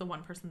definitely is the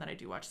one person that I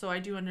do watch. So I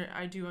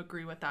do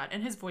agree with that.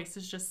 And his voice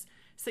is just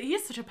he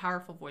has such a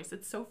powerful voice.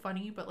 It's so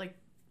funny, but like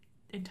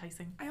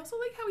enticing. I also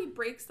like how he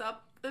breaks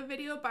up the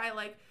video by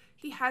like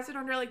he has it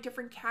under like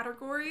different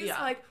categories.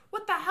 Yeah. Like,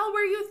 what the hell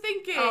were you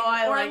thinking? Oh,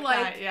 I or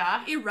like that,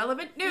 yeah.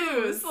 irrelevant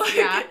news. Like,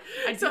 Yeah,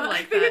 I do so like I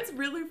think that. it's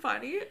really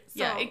funny. So,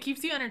 Yeah, it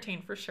keeps you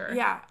entertained for sure.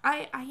 yeah,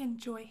 I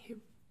enjoy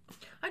him.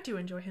 I do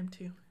enjoy him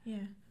too. Yeah.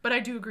 But I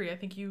do agree. I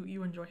think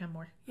you enjoy him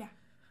more. Yeah.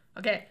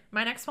 Okay,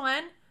 my next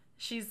one.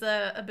 She's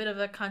a bit of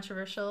a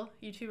controversial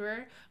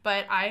YouTuber,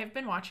 but I have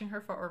been watching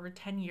her for over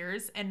 10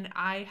 years, and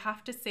I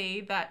have to say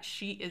that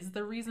she is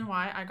the reason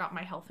why I got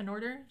my health in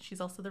order.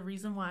 She's also the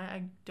reason why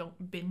I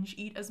don't binge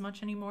eat as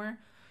much anymore.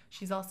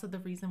 She's also the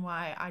reason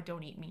why I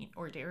don't eat meat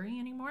or dairy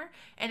anymore,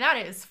 and that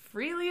is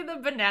Freely the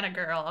Banana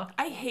Girl.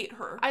 I hate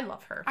her. I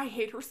love her. I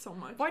hate her so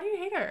much. Why do you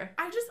hate her?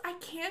 I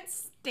can't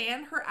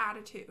stand her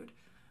attitude.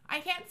 I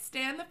can't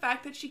stand the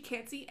fact that she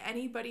can't see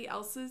anybody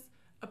else's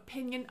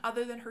opinion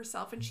other than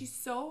herself, and she's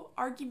so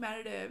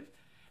argumentative,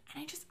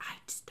 and I just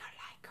don't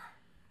like her.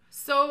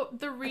 So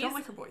the reason I don't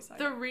like her voice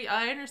either.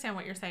 I understand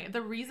what you're saying.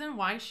 The reason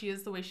why she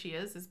is the way she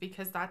is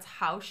because that's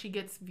how she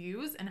gets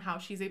views and how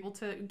she's able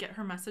to get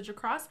her message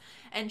across.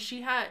 And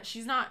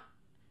she's not.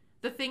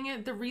 The thing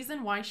is, the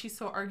reason why she's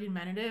so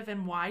argumentative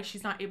and why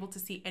she's not able to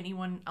see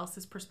anyone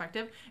else's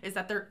perspective is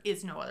that there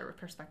is no other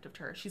perspective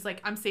to her. She's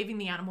like, I'm saving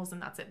the animals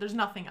and that's it. There's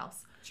nothing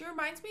else. She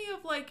reminds me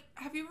of like,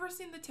 have you ever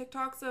seen the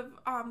TikToks of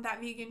that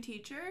vegan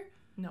teacher?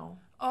 No.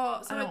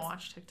 Oh, so I don't it's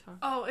watch TikTok.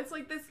 Oh, it's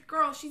like this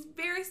girl. She's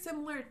very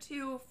similar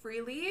to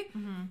Freely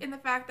in the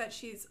fact that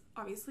she's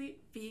obviously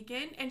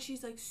vegan and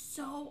she's like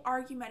so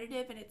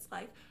argumentative and it's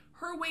like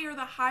her way or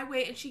the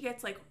highway and she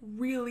gets like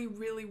really,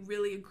 really,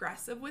 really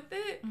aggressive with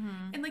it.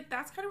 And like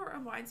that's kind of what it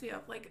reminds me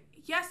of. Like,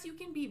 yes, you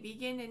can be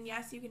vegan and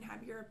yes, you can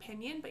have your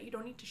opinion, but you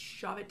don't need to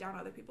shove it down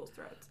other people's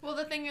throats. Well,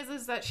 the thing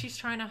is that she's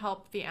trying to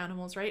help the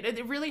animals, right?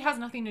 It really has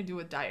nothing to do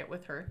with diet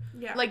with her.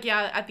 Yeah. Like,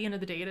 yeah, at the end of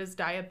the day, it is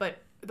diet, but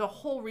the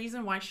whole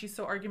reason why she's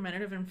so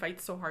argumentative and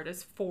fights so hard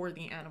is for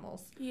the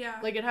animals. Yeah.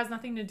 Like, it has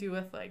nothing to do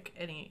with, like,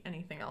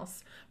 anything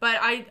else. But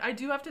I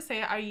do have to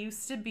say, I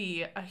used to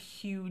be a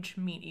huge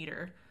meat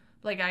eater.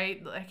 Like,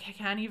 I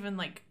can't even,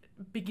 like,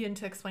 begin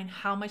to explain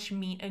how much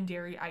meat and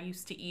dairy I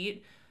used to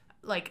eat.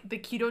 Like, the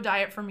keto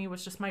diet for me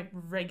was just my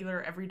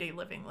regular everyday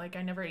living. Like,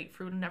 I never ate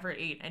fruit and never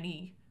ate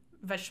any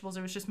vegetables.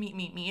 It was just meat.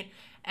 And meat.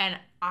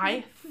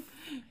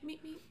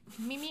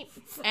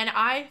 And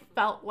I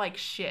felt like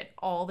shit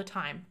all the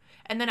time.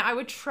 And then I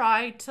would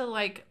try to,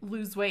 like,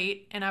 lose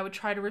weight and I would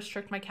try to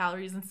restrict my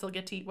calories and still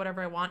get to eat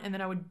whatever I want. And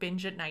then I would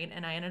binge at night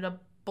and I ended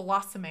up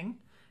blossoming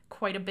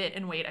quite a bit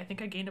in weight. I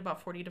think I gained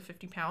about 40 to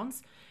 50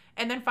 pounds.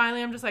 And then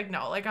finally I'm just like,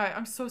 no, like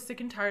I'm so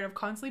sick and tired of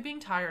constantly being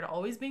tired,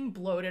 always being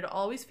bloated,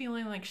 always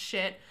feeling like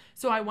shit.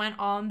 So I went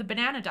on the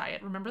banana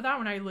diet. Remember that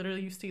when I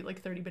literally used to eat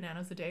like 30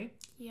 bananas a day?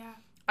 Yeah.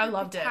 I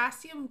loved it.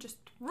 Potassium just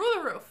through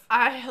the roof.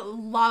 I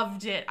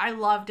loved it. I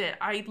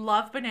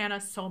love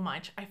bananas so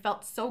much. I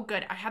felt so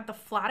good. I had the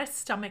flattest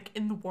stomach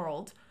in the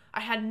world. I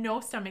had no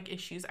stomach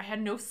issues. I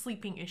had no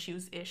sleeping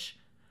issues-ish.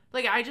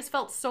 Like, I just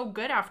felt so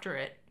good after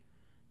it.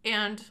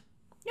 And,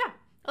 yeah.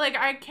 Like,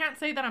 I can't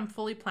say that I'm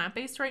fully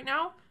plant-based right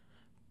now.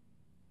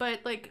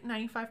 But, like,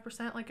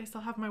 95%, like, I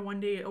still have my one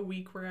day a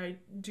week where I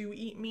do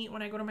eat meat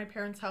when I go to my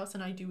parents' house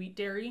and I do eat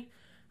dairy.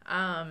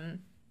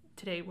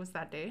 Today was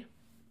that day.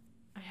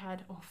 I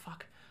had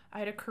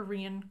a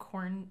Korean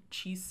corn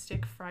cheese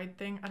stick fried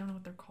thing. I don't know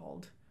what they're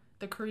called.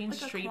 The Korean like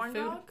street food.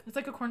 Dog? It's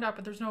like a corn dog,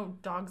 but there's no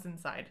dogs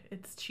inside.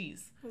 It's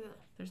cheese. Ugh.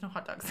 There's no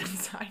hot dogs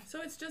inside.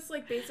 So it's just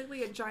like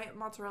basically a giant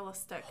mozzarella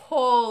stick.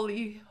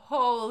 Holy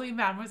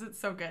man, was it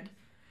so good.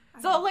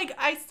 So like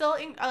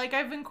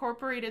I've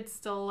incorporated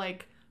still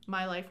like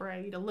my life where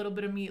I eat a little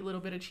bit of meat, a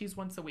little bit of cheese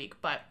once a week,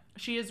 but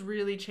she has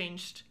really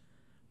changed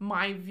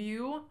my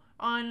view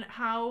on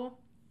how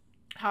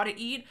to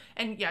eat.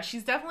 And yeah,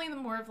 she's definitely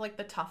more of like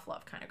the tough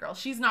love kind of girl.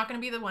 She's not going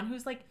to be the one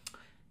who's like,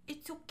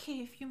 it's okay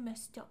if you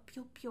messed up,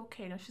 you'll be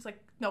okay. No, she's like,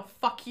 no,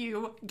 fuck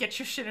you, get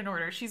your shit in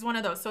order. She's one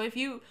of those. So if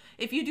you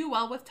do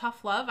well with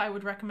tough love, I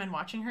would recommend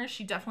watching her.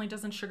 She definitely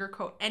doesn't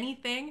sugarcoat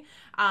anything.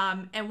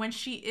 And when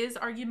she is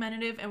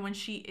argumentative and when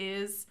she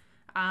is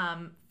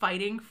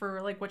fighting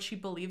for like what she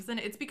believes in,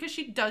 it's because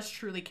she does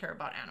truly care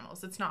about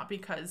animals. It's not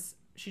because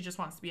she just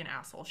wants to be an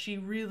asshole. She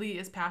really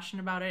is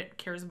passionate about it,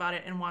 cares about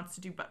it, and wants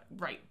to do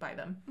right by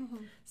them.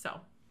 Mm-hmm. So,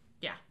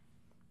 yeah.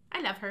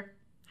 I love her.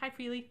 Hi,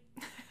 Freely.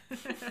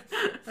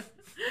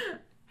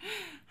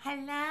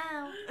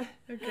 Hello.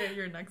 Okay,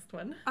 your next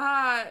one.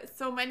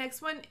 So my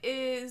next one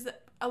is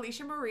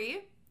Alicia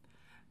Marie.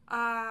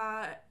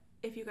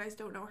 If you guys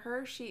don't know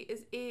her, she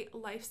is a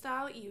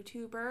lifestyle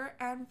YouTuber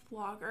and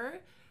vlogger.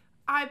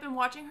 I've been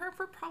watching her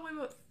for probably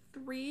about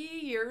 3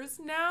 years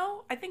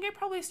now. I think I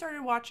probably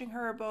started watching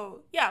her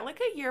about, like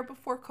a year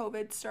before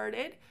COVID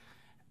started.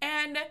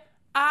 And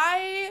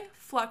I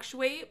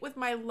fluctuate with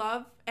my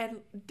love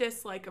and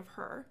dislike of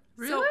her.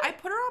 Really? So I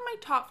put her on my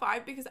top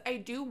 5 because I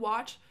do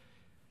watch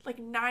like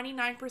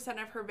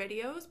 99% of her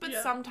videos, but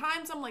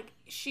sometimes I'm like,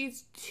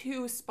 she's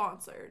too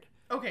sponsored.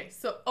 Okay,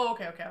 so,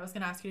 okay. I was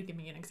going to ask you to give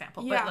me an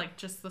example, but like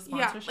just the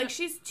sponsorship? Yeah, like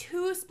she's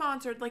too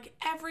sponsored. Like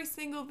every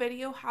single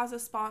video has a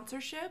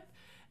sponsorship.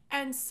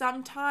 And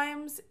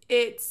sometimes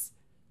it's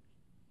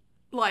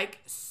like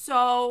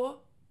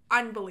so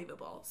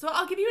unbelievable. So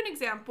I'll give you an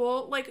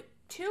example. Like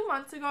 2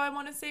 months ago, I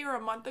want to say, or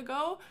a month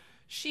ago,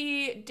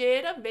 she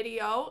did a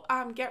video,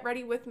 Get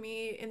Ready With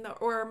Me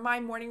or my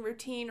morning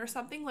routine or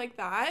something like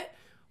that,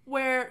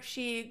 where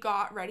she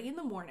got ready in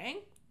the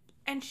morning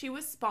and she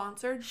was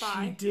sponsored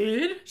by... She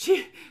did?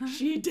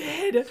 She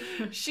did.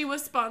 She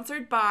was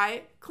sponsored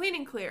by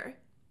Clean & Clear.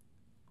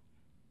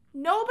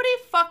 Nobody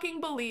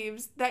fucking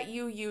believes that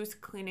you use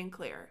Clean &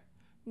 Clear.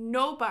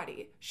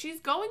 Nobody. She's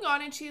going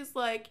on and she's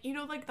like,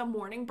 like the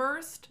morning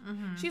burst.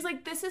 Mm-hmm. She's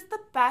like, this is the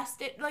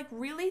best. It like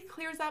really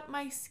clears up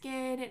my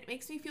skin. It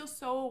makes me feel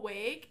so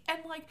awake. And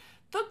like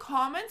the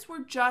comments were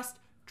just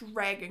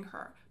dragging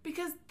her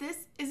because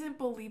this isn't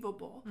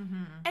believable.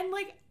 Mm-hmm. And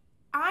like,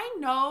 I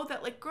know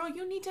that like, girl,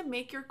 you need to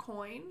make your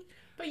coin.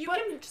 But you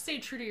can stay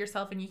true to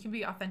yourself and you can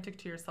be authentic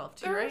to yourself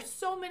too, right? There are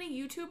so many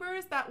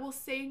YouTubers that will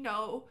say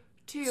no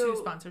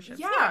to sponsorships.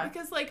 Yeah,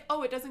 because like,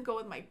 oh, it doesn't go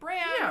with my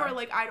brand or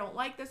like I don't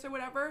like this or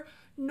whatever.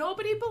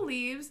 Nobody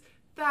believes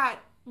that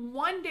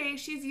one day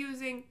she's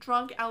using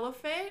Drunk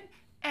Elephant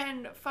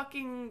and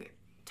fucking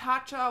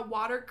Tatcha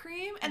water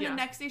cream and the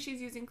next day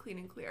she's using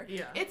Clean & Clear.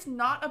 Yeah. It's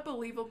not a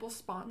believable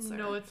sponsor.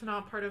 No, it's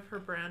not part of her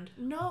brand.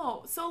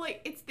 No. So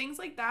like it's things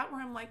like that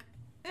where I'm like,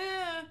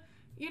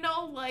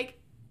 like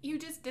you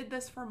just did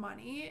this for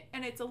money,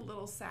 and it's a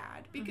little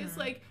sad because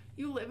like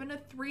you live in a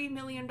 $3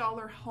 million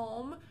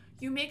home,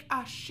 you make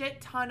a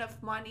shit ton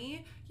of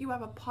money, you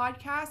have a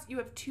podcast, you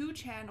have 2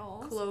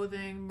 channels,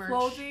 clothing,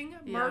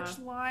 merch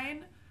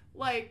line,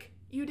 like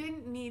you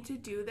didn't need to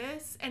do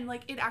this, and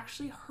like it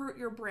actually hurt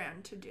your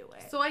brand to do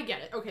it. So I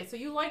get it. Okay, so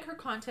you like her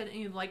content and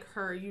you like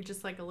her, you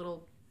just like a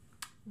little,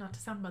 not to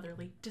sound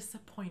motherly,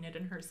 disappointed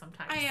in her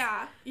sometimes.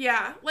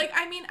 Yeah. Like,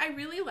 I mean, I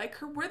really like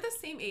her. We're the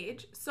same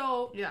age,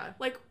 so yeah,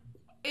 like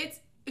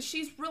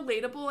she's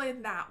relatable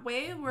in that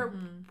way where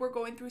we're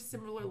going through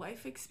similar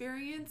life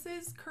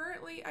experiences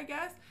currently, I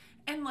guess.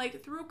 And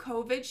like through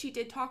COVID, she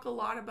did talk a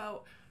lot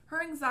about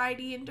her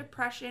anxiety and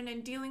depression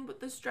and dealing with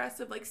the stress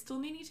of like still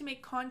needing to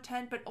make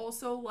content, but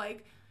also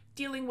like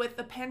dealing with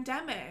the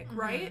pandemic,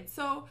 right?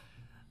 So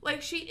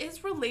like she is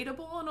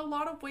relatable in a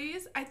lot of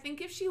ways. I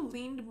think if she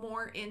leaned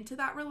more into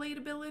that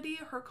relatability,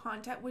 her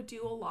content would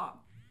do a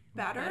lot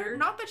better.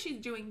 Not that she's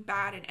doing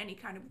bad in any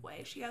kind of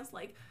way. She has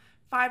like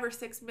 5 or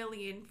 6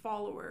 million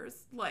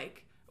followers,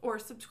 like, or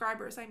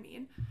subscribers, I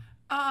mean.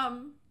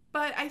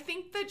 But I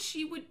think that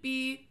she would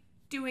be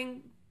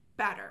doing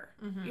better,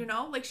 you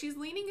know? Like, she's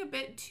leaning a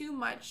bit too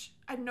much,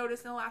 I've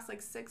noticed in the last,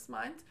 like, 6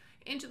 months,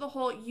 into the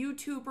whole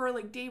YouTuber,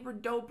 like,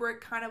 David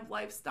Dobrik kind of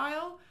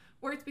lifestyle,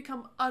 where it's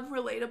become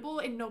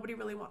unrelatable and nobody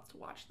really wants to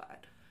watch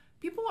that.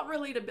 People want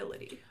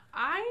relatability.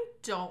 I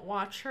don't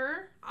watch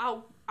her.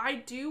 I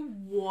do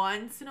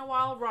once in a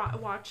while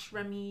watch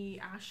Remy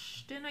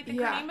Ashton, I think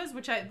her name is,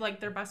 which I like,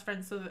 they're best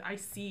friends, so I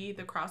see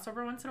the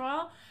crossover once in a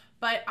while.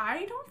 But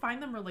I don't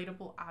find them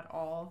relatable at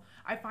all.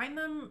 I find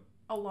them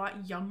a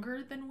lot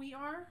younger than we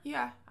are.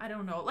 Yeah. I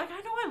don't know. Like, I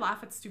know I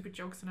laugh at stupid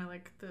jokes and I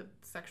like the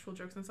sexual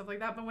jokes and stuff like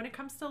that, but when it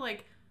comes to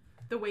like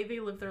the way they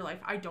live their life,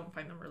 I don't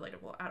find them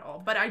relatable at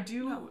all. But I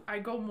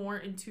go more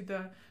into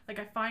the, like,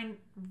 I find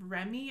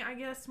Remy, I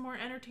guess, more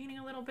entertaining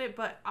a little bit,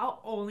 but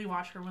I'll only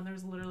watch her when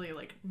there's literally,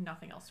 like,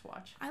 nothing else to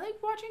watch. I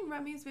like watching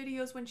Remy's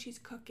videos when she's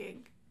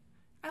cooking.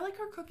 I like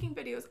her cooking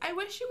videos. I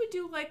wish she would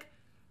do, like,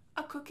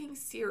 a cooking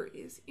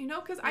series, you know?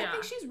 Because I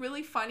think she's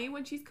really funny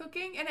when she's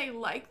cooking, and I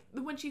like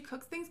when she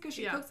cooks things because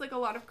she cooks, like, a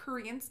lot of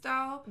Korean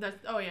style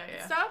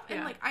stuff,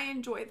 and, like, I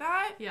enjoy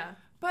that. Yeah.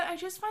 But I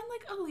just find,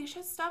 like,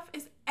 Alicia's stuff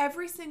is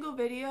every single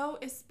video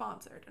is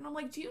sponsored. And I'm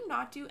like, do you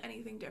not do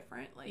anything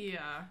different? Like,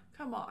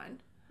 come on.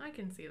 I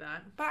can see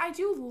that. But I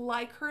do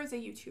like her as a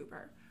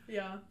YouTuber.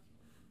 Yeah.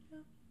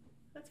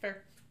 That's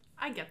fair.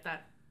 I get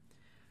that.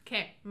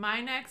 Okay, my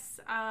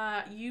next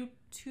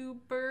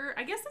YouTuber,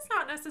 I guess it's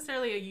not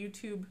necessarily a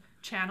YouTube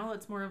channel.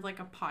 It's more of like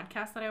a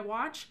podcast that I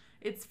watch.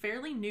 It's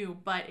fairly new,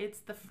 but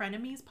it's the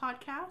Frenemies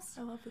podcast.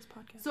 I love this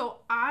podcast. So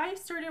I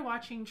started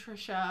watching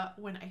Trisha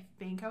when I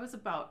think I was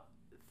about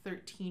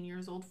 13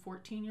 years old,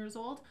 14 years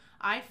old.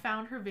 I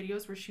found her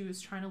videos where she was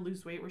trying to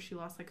lose weight, where she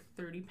lost like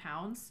 30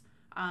 pounds.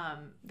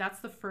 That's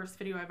the first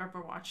video I've ever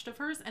watched of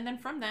hers. And then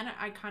from then,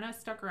 I kind of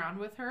stuck around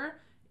with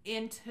her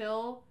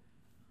until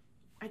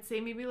I'd say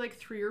maybe like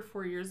 3 or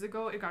 4 years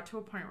ago. It got to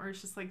a point where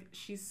it's just like,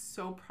 she's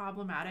so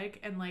problematic,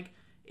 and like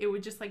it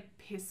would just like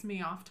piss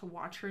me off to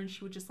watch her, and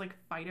she would just like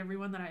fight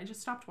everyone, that I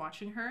just stopped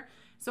watching her.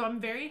 So I'm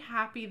very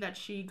happy that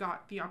she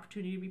got the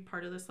opportunity to be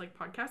part of this like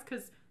podcast,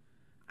 because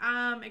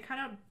it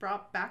kind of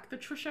brought back the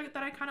Trisha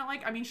that I kind of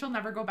like. I mean, she'll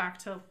never go back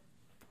to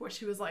what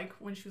she was like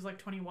when she was like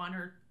 21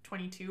 or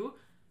 22,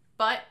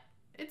 but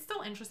it's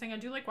still interesting. I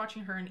do like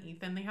watching her and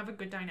Ethan. They have a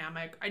good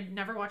dynamic. I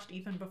never watched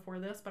Ethan before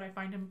this, but I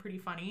find him pretty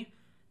funny.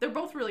 They're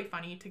both really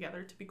funny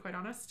together, to be quite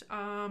honest.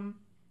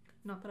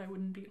 Not that I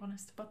wouldn't be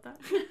honest about that.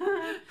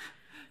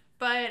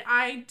 But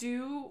I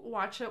do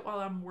watch it while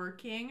I'm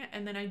working,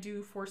 and then I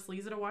do force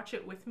Lisa to watch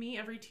it with me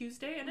every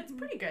Tuesday, and it's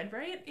pretty good,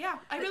 right? Yeah,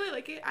 I really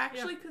like it,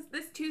 actually, because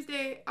this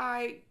Tuesday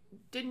I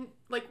didn't,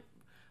 like,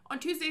 on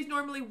Tuesdays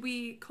normally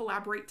we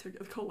collaborate.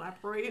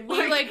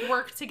 We, like,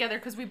 work together,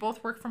 because we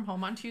both work from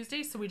home on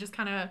Tuesdays, so we just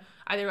kind of,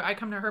 either I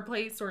come to her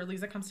place or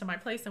Lisa comes to my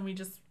place,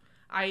 and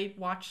I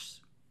watch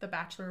The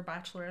Bachelor or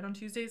Bachelorette on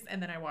Tuesdays,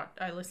 and then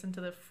I listen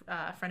to the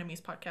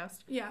Frenemies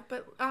podcast. Yeah,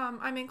 but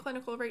I'm in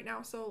clinical right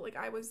now, so, like,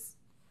 I was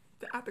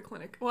at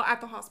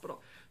the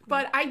hospital,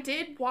 but I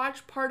did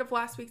watch part of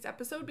last week's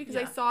episode because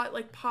I saw it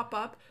like pop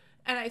up,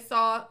 and I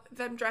saw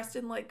them dressed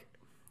in, like,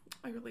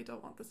 I really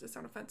don't want this to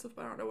sound offensive,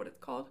 but I don't know what it's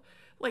called,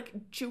 like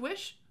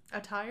Jewish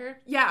attire.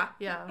 Yeah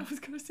I was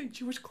gonna say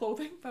Jewish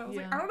clothing, but I was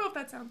like, I don't know if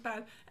that sounds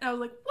bad, and I was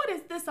like, what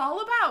is this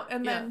all about?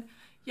 And then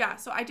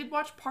so I did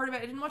watch part of it.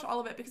 I didn't watch all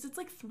of it because it's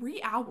like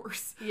 3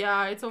 hours.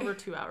 Yeah, it's over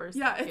 2 hours.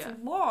 It's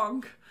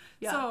long.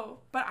 So,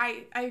 but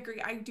I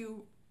agree.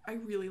 I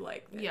really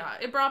like it. Yeah,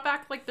 it brought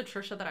back, like, the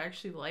Trisha that I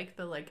actually like,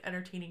 the, like,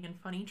 entertaining and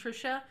funny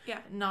Trisha. Yeah.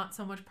 Not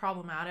so much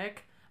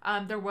problematic.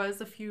 There was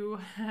a few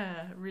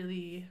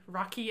really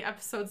rocky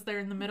episodes there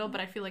in the middle,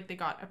 but I feel like they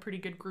got a pretty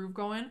good groove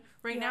going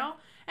right now.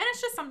 And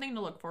it's just something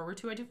to look forward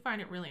to. I do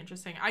find it really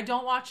interesting. I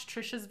don't watch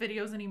Trisha's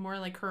videos anymore,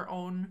 like her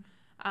own,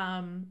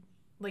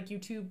 like,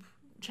 YouTube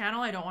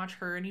channel. I don't watch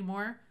her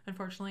anymore,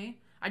 unfortunately.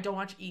 I don't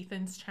watch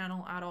Ethan's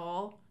channel at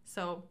all.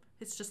 So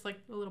it's just, like,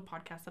 a little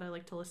podcast that I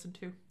like to listen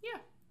to. Yeah.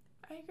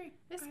 I agree.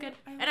 It's good.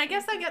 I And I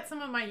guess I get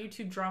some of my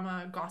YouTube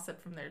drama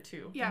gossip from there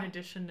too. Yeah. In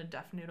addition to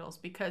Deaf Noodles.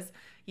 Because,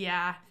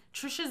 yeah,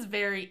 Trisha's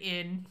very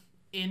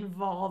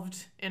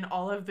involved in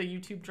all of the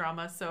YouTube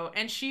drama. So,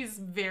 and she's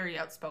very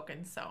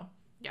outspoken. So,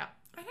 yeah.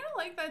 I kind of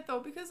like that though,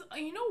 because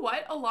you know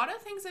what? A lot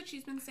of things that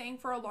she's been saying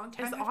for a long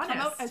time Is have come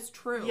out honest. as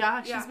true.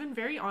 Yeah, she's been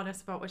very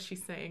honest about what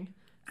she's saying.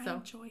 I So,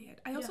 enjoy it.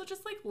 I also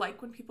just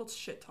like when people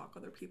shit talk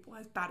other people,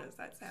 as bad as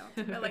that sounds.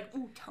 They're like,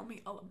 ooh, tell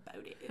me all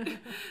about it.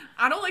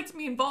 I don't like to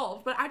be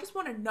involved, but I just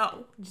want to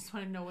know. I just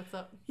want to know what's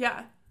up.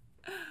 Yeah.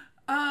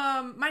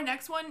 My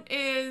next one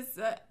is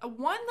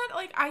one that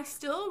like I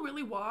still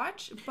really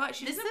watch, but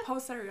she doesn't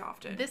post very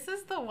often. This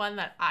is the one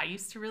that I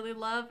used to really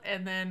love,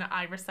 and then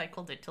I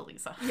recycled it to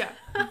Lisa. Yeah.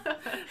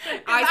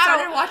 I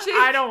started watching.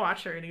 I don't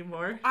watch her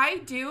anymore. I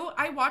do.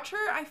 I watch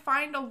her. I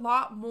find a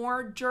lot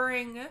more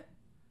during.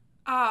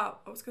 I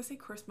was gonna say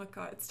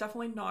Christmaka. It's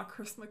definitely not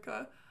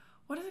Christmaka.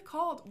 What is it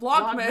called?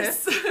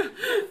 Vlogmas.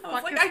 I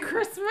was like,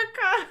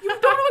 Christmaka. You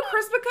don't know what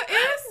Christmaka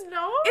is?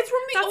 No. It's from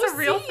the OC. That's a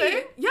real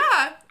thing?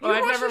 Yeah. You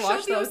I've watched never the show,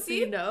 watched The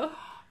the OC, no.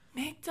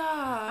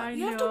 Magda,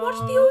 you have to know. watch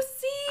the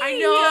OC. I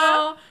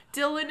know.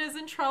 Dylan is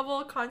in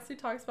trouble. Constantly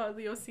talks about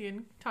the OC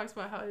and talks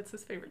about how it's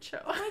his favorite show.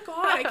 Oh my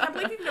god, I can't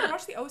believe you've never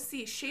watched the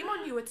OC. Shame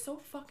on you. It's so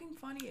fucking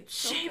funny. It's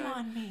so Shame good.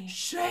 on me.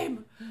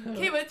 Shame.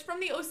 Okay, but it's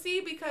from the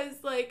OC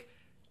because, like,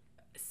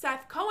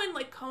 Seth Cohen,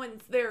 like,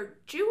 Cohen's, they're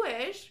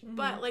Jewish,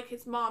 but, like,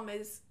 his mom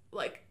is,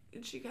 like,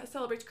 she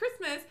celebrates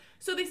Christmas,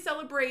 so they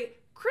celebrate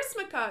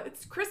Christmaka.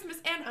 It's Christmas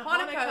and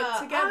Hanukkah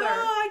together.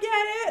 Oh, I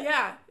get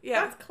it.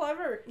 Yeah. That's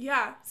clever.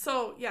 Yeah,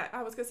 so, yeah,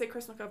 I was gonna say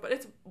Christmaka, but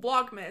it's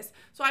Vlogmas.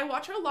 So I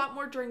watch her a lot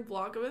more during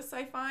Vlogmas,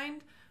 I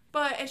find.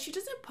 And she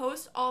doesn't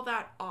post all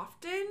that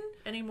often.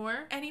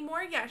 Anymore?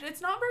 Yeah,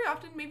 it's not very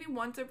often, maybe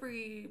once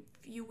every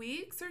few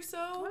weeks or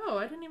so. Oh,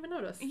 I didn't even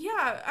notice.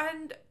 Yeah,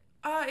 and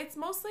it's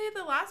mostly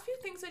the last few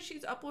things that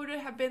she's uploaded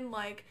have been,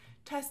 like,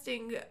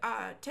 testing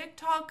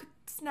TikTok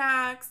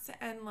snacks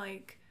and,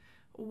 like,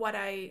 what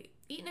I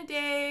eat in a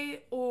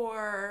day,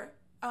 or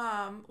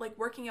like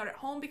working out at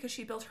home because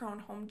she built her own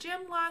home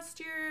gym last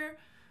year.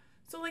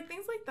 So, like,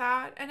 things like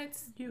that. And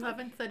it's You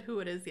haven't said who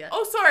it is yet.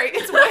 Oh, sorry.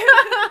 It's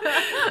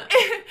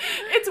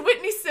it's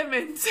Whitney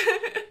Simmons.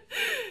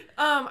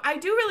 I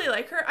do really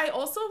like her. I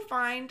also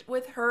find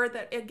with her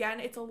that, again,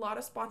 it's a lot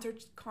of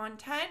sponsored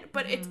content,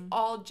 but it's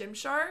all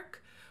Gymshark,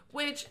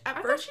 which at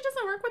I first thought she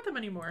doesn't work with them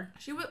anymore.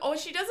 she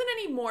doesn't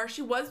anymore.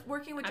 She was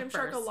working with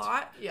Gymshark a first.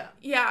 lot. Yeah.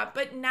 Yeah,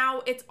 but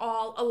now it's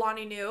all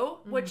Alani Nu,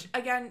 which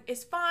again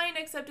is fine,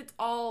 except it's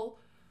all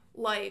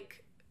like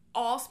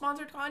all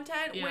sponsored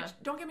content, Yeah. which,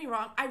 don't get me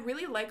wrong, I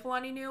really like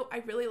Alani Nu. I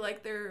really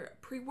like their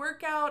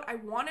pre-workout. I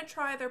want to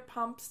try their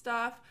pump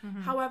stuff.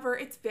 However,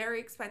 it's very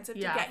expensive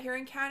to get here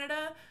in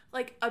Canada.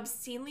 Like,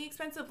 obscenely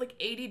expensive, like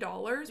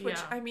 $80, which,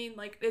 Yeah. I mean,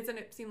 like, isn't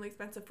obscenely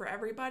expensive for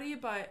everybody,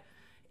 but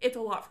it's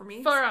a lot for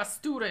me. For a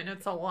student,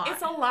 it's a lot.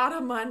 It's a lot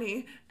of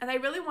money. And I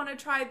really want to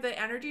try the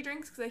energy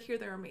drinks because I hear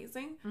they're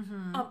amazing.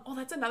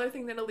 That's another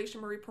thing that Alicia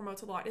Marie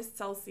promotes a lot is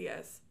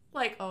Celsius.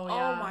 Like, Oh, oh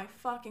yeah. my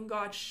fucking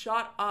god,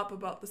 shut up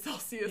about the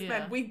Celsius, Yeah.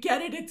 man. We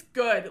get it, it's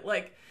good.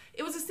 Like,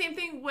 it was the same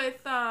thing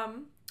with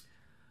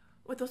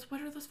those,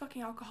 what are those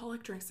fucking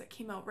alcoholic drinks that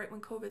came out right when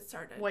COVID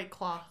started? White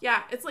Claw.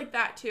 Yeah, it's like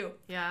that too.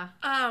 Yeah.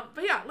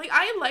 But yeah, like,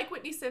 I like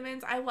Whitney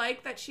Simmons. I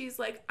like that she's,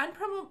 like,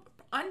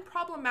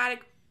 unproblematic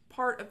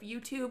part of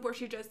YouTube where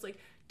she just, like,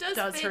 does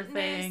her fitness.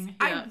 thing.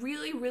 I Yeah.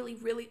 really, really,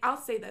 really, I'll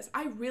say this,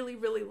 I really,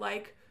 really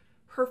like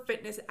her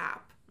fitness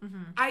app.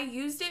 I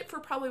used it for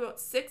probably about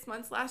 6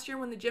 months last year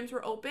when the gyms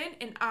were open,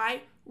 and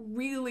I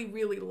really,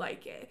 really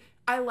like it.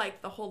 I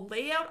like the whole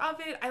layout of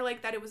it. I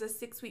like that it was a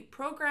 6-week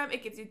program.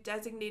 It gives you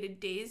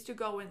designated days to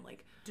go and,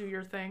 like, Do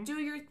your thing. do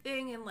your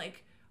thing. And,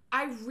 like,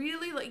 I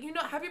really like, you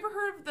know, have you ever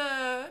heard of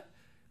the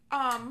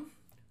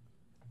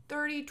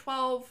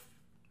 30-12-3,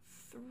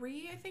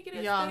 I think it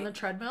is? Yeah, on the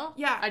treadmill?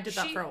 Yeah. I did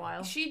that for a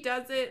while. She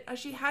does it.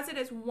 She has it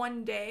as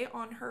one day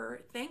on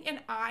her thing.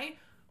 And I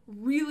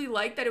really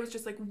like that it was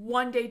just, like,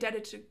 one day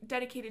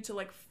dedicated to,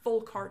 like,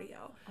 full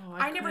cardio. Oh,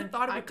 I never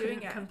thought about doing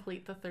couldn't it.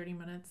 complete the 30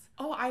 minutes.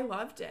 Oh, I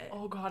loved it.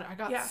 Oh, God. I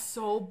got Yeah.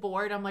 so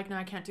bored. I'm like, no,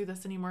 I can't do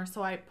this anymore.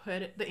 So I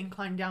put the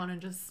incline down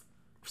and just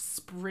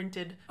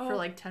sprinted for,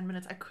 like, 10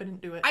 minutes. I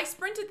couldn't do it. I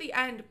sprint at the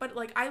end, but,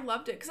 like, I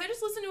loved it because I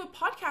just listened to a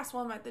podcast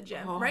while I'm at the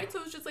gym, Oh. right? So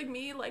it was just, like,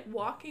 me, like,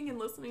 walking and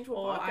listening to a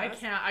Oh, podcast. I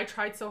can't. I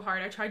tried so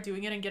hard. I tried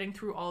doing it and getting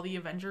through all the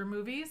Avenger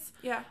movies.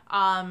 Yeah.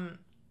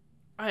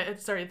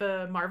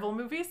 The Marvel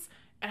movies.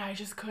 And I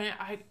just couldn't.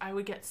 I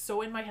would get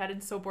so in my head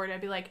and so bored.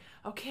 I'd be like,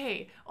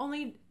 okay,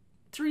 only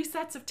 3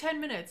 sets of 10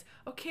 minutes.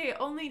 Okay,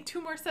 only 2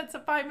 more sets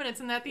of 5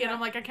 minutes. And at the end, I'm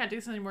like, I can't do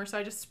this anymore. So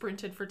I just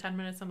sprinted for 10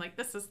 minutes. I'm like,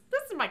 this is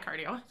my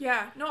cardio.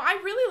 Yeah. No, I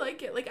really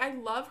like it. Like, I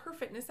love her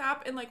fitness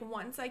app. And, like,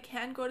 once I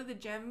can go to the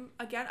gym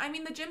again, I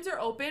mean, the gyms are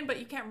open, but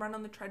you can't run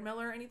on the treadmill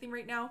or anything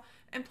right now.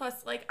 And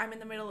plus, like, I'm in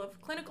the middle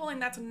of clinical,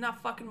 and that's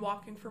enough fucking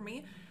walking for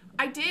me.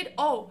 I did,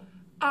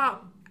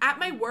 at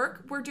my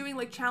work, we're doing,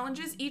 like,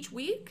 challenges each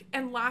week.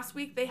 And last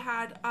week they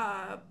had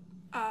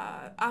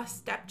a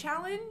step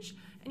challenge.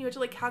 and you had to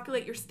like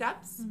calculate your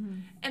steps.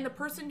 And the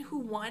person who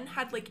won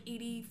had like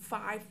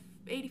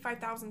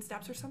 85,000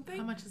 steps or something.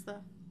 How much is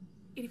that?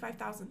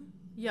 85,000.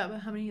 Yeah, but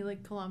how many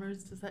like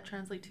kilometers does that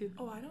translate to?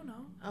 Oh, I don't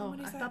know. Oh,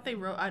 I thought they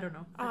wrote. I don't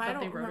know. I thought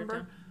don't they wrote remember. it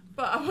down.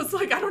 But I was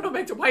like, I don't know,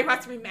 Magda, why you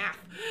asking me math?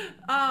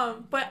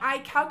 But I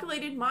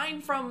calculated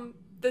mine from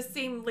the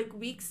same like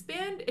week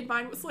span, and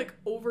mine was like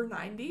over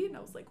 90, and I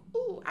was like,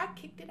 ooh, I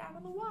kicked it out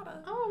of the water.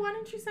 Oh, why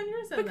didn't you send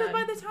yours in Because then?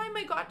 by the time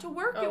I got to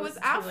work, Oh, it was too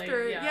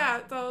after. late, yeah.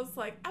 So I was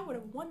like, I would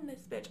have won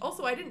this bitch.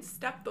 Also, I didn't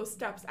step those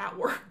steps at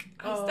work.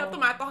 I Oh. stepped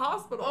them at the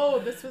hospital. Oh,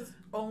 this was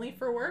only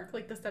for work?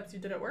 Like the steps you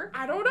did at work?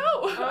 I don't know.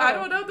 Oh. I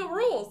don't know the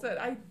rules.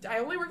 I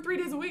only work 3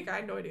 days a week. I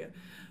had no idea.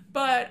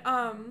 But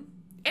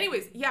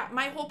anyways, yeah,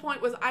 my whole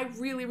point was I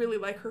really, really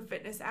like her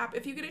fitness app.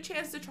 If you get a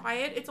chance to try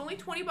it, it's only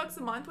 $20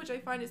 a month, which I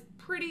find is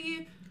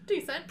pretty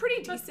Decent.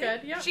 decent. That's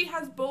good, yeah. She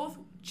has both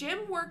gym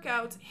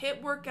workouts,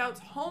 HIIT workouts,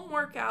 home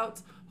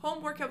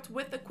workouts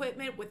with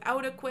equipment,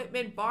 without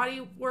equipment,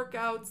 body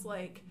workouts,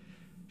 like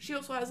she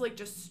also has like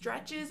just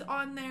stretches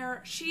on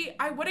there.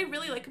 What I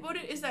really like about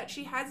it is that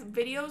she has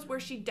videos where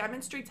she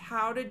demonstrates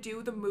how to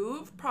do the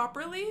move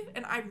properly,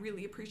 and I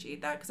really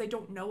appreciate that because I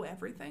don't know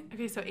everything.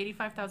 Okay, so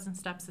 85,000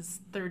 steps is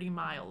 30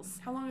 miles.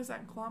 How long is that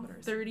in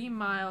kilometers? 30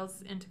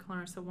 miles into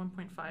kilometers, so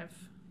 1.5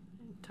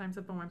 times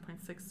up by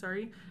 1.6,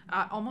 sorry.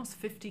 Almost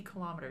 50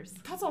 kilometers.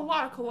 That's a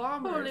lot of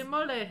kilometers. Holy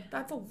moly.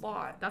 That's a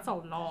lot. That's a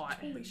lot.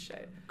 Holy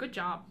shit. Good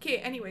job. Okay,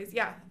 anyways,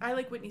 yeah, I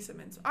like Whitney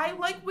Simmons. I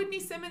like Whitney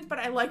Simmons, but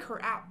I like her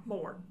app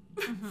more.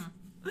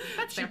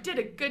 That's She fair. did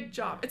a good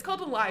job. It's called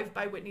Alive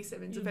by Whitney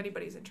Simmons, if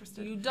anybody's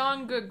interested. You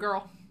done good,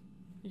 girl.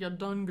 You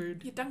done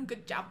good. You done a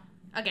good job.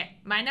 Okay,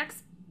 my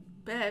next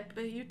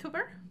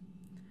YouTuber.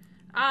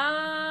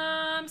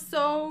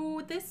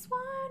 So this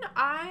one,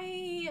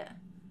 I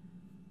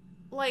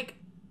like,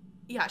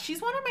 yeah,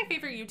 she's one of my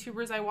favorite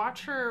YouTubers. I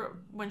watch her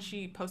when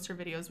she posts her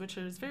videos, which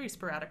is very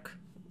sporadic.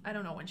 I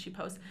don't know when she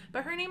posts,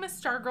 but her name is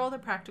Stargirl the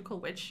Practical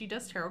Witch. She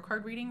does tarot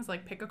card readings,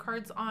 like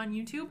pick-a-cards on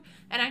YouTube,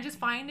 and I just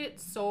find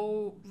it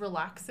so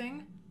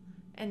relaxing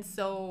and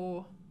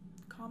so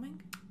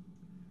Calming?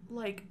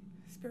 like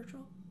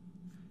Spiritual?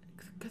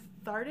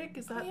 cathartic.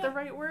 Is that yeah. the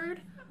right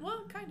word?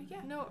 Well, kind of,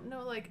 yeah. No,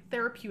 like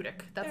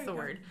therapeutic. That's There the you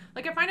go. word.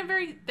 Like I find it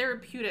very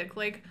therapeutic.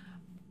 Like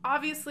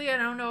obviously I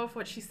don't know if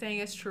what she's saying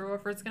is true or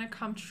if it's going to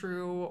come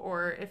true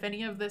or if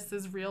any of this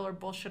is real or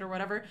bullshit or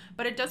whatever,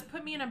 but it does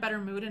put me in a better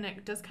mood and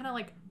it does kind of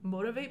like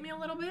motivate me a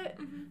little bit.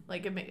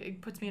 Like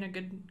it puts me in a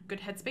good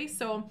headspace.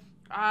 So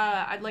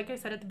like I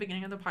said at the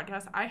beginning of the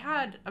podcast, I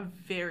had a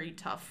very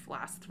tough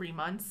last 3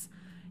 months,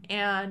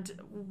 and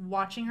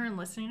watching her and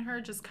listening to her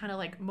just kind of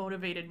like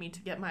motivated me to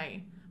get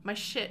my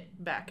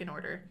shit back in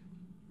order.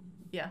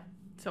 Yeah.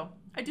 So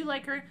I do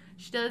like her.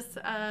 She does,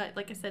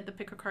 like I said, the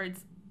pick a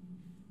cards.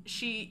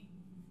 She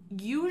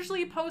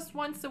usually posts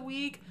once a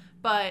week,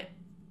 but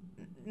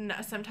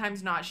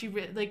sometimes not. She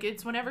like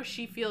it's whenever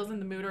she feels in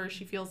the mood or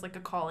she feels like a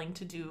calling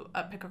to do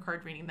a pick a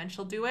card reading, then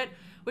she'll do it,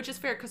 which is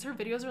fair because her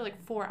videos are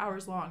like 4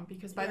 hours long.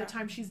 Because by the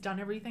time she's done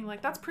everything,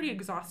 like that's pretty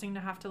exhausting to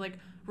have to like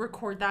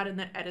record that and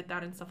then edit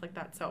that and stuff like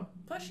that. So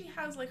Plus, she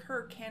has like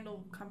her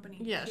candle company.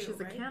 yeah, too, she's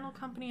right? a candle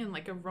company and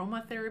like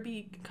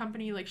aromatherapy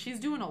company. Like she's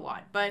doing a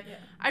lot, but Yeah.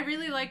 I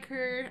really like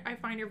her. I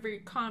find her very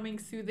calming,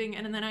 soothing.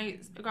 And then I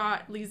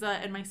got Lisa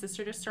and my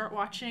sister to start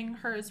watching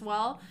her as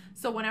well.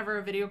 So whenever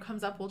a video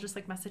comes up, we'll just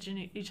like message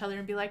each other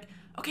and be like,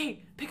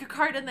 okay, pick a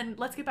card and then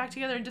let's get back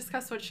together and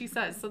discuss what she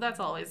says. So that's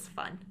always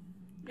fun.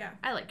 Yeah.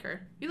 I like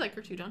her. You like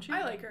her too, don't you?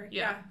 I like her.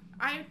 Yeah. Yeah.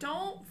 I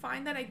don't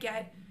find that I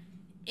get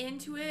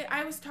into it.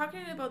 I was talking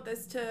about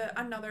this to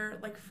another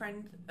like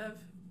friend of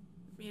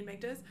me and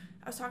Magda's.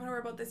 I was talking to her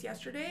about this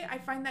yesterday. I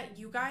find that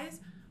you guys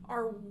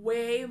are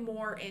way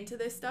more into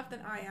this stuff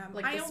than I am.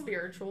 Like the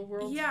spiritual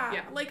world.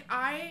 Yeah. Like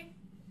I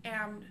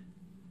am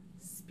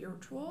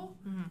spiritual,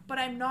 but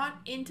I'm not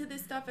into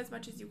this stuff as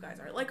much as you guys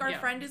are. Like our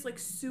friend is like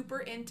super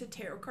into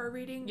tarot card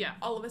reading. Yeah.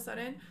 All of a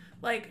sudden,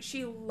 like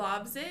she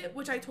loves it,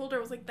 which I told her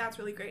I was like, that's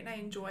really great and I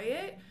enjoy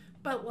it.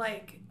 But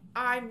like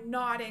I'm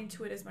not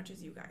into it as much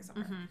as you guys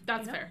are.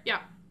 That's You know? fair. Yeah,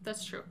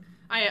 that's true.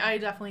 I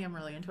definitely am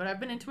really into it. I've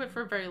been into it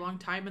for a very long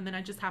time, and then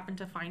I just happened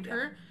to find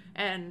her,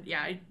 and yeah,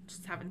 I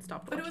just haven't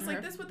stopped But it watching was like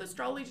her. this with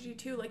astrology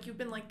too. Like you've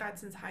been like that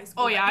since high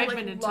school. Oh yeah, Like, I've you,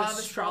 been like, into love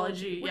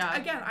astrology. which, Yeah,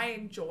 again, I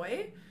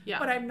enjoy. Yeah.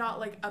 But I'm not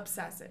like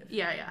obsessive.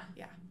 yeah.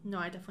 Yeah. No,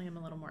 I definitely am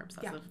a little more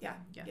obsessive. Yeah.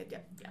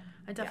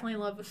 I definitely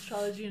love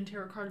astrology and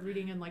tarot card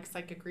reading and like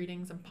psychic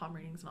readings and palm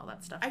readings and all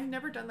that stuff. I've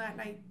never done that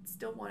and I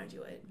still want to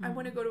do it. I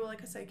want to go to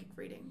like a psychic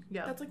reading.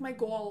 Yeah. That's like my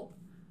goal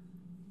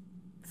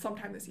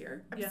sometime this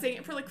year. I've been saying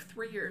it for like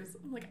 3 years.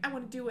 I'm like, I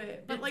want to do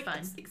it. But It's like fun.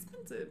 it's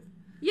expensive.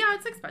 Yeah,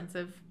 it's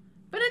expensive,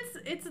 but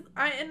it's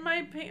in my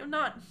opinion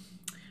not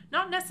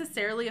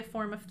necessarily a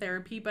form of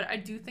therapy, but I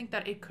do think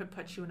that it could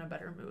put you in a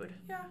better mood.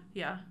 Yeah.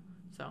 Yeah.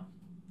 So,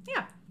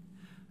 yeah.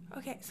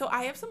 Okay, so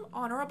I have some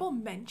honorable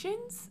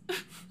mentions.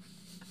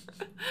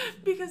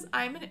 because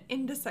I'm an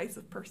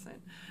indecisive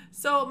person.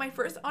 So my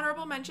first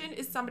honorable mention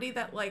is somebody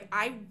that like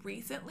I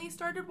recently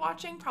started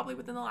watching, probably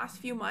within the last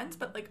few months,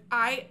 but like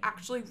I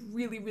actually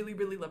really, really,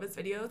 really love his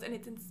videos, and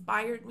it's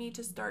inspired me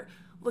to start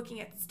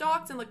looking at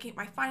stocks and looking at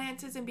my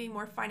finances and being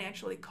more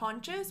financially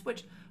conscious,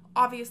 which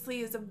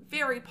obviously is a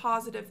very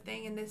positive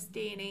thing in this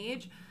day and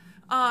age.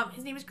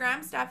 His name is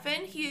Graham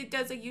Stephan. He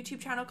does a YouTube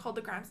channel called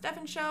The Graham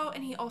Stephan Show,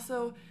 and he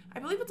also, I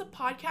believe it's a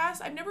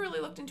podcast. I've never really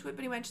looked into it,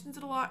 but he mentions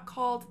it a lot,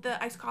 called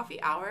The Iced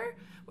Coffee Hour,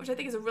 which I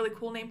think is a really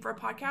cool name for a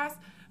podcast.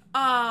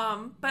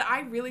 But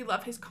I really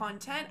love his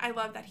content. I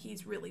love that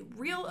he's really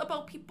real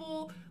about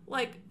people,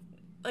 like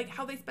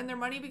how they spend their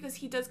money, because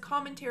he does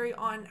commentary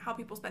on how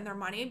people spend their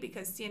money,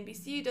 because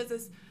CNBC does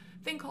this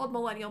thing called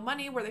Millennial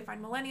Money, where they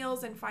find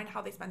millennials and find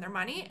how they spend their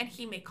money, and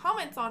he made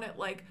comments on it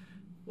like,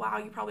 wow,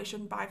 you probably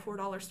shouldn't buy $4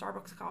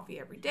 Starbucks coffee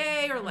every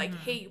day, or like,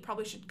 hey, you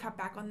probably should cut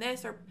back on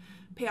this, or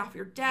pay off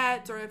your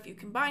debts, or if you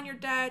combine your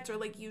debts, or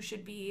like you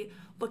should be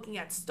looking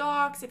at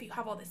stocks. If you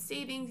have all the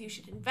savings, you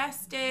should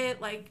invest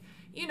it. Like,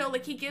 you know,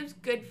 like he gives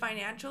good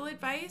financial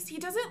advice. He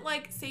doesn't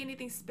like say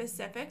anything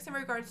specifics in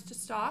regards to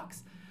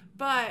stocks,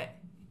 but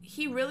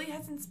he really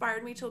has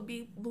inspired me to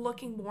be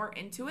looking more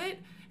into it.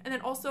 And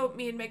then also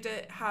me and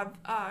Magda have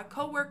a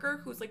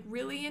coworker who's like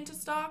really into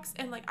stocks,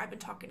 and like I've been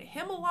talking to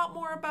him a lot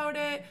more about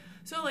it.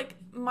 So like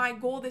my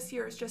goal this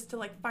year is just to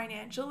like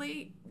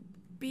financially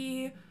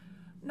be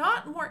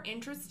not more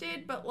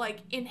interested, but like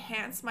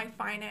enhance my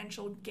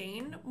financial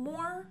gain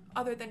more,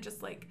 other than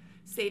just like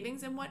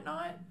savings and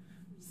whatnot.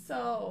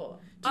 So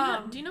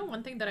do you know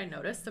one thing that I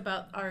noticed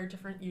about our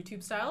different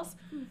YouTube styles?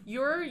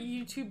 Your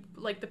YouTube,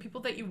 like the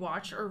people that you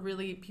watch are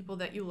really people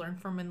that you learn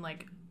from and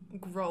like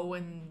grow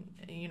and,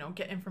 you know,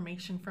 get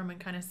information from and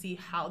kind of see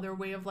how their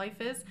way of life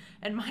is,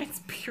 and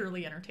mine's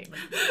purely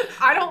entertainment.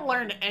 I don't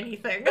learn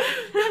anything.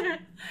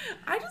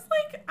 I just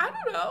like, I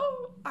don't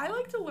know, I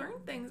like to learn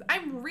things.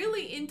 I'm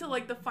really into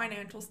like the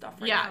financial stuff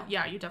right now.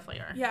 Yeah, you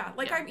definitely are. Yeah,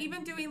 like I'm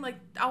even doing like,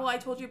 oh, I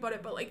told you about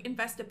it, but like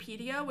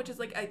Investopedia, which is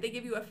like they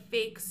give you a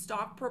fake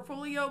stock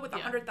portfolio with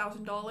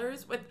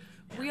 $100,000 with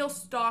real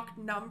stock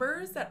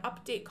numbers that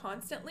update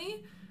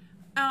constantly.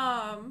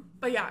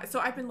 But yeah, so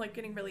I've been like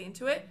getting really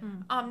into it.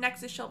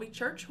 Next is Shelby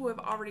Church, who I've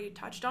already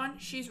touched on.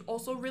 She's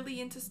also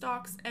really into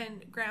stocks,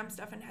 and Graham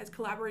Stephan has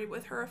collaborated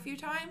with her a few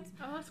times.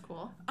 Oh, that's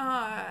cool.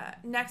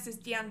 Next is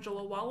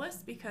D'Angelo Wallace,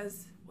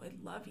 because I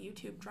love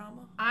YouTube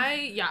drama.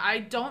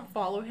 I don't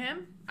follow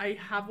him. I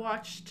have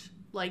watched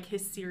like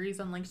his series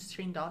on like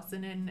Shane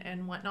Dawson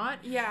and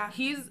whatnot. Yeah.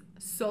 He's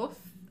so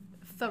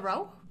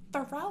thorough.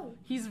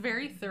 He's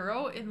very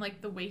thorough in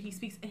like the way he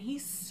speaks, and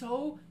he's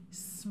so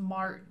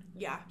smart.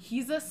 Yeah.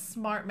 He's a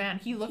smart man.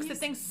 He looks at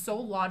things so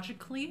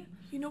logically.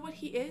 You know what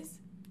he is?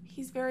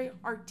 He's very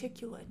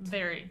articulate.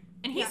 Very.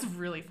 And he's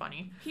really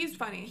funny. He's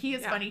funny. He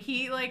is funny.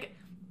 He like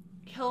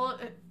he'll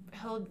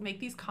make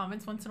these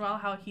comments once in a while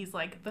how he's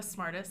like the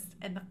smartest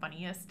and the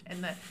funniest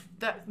and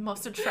the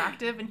most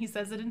attractive, and he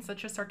says it in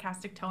such a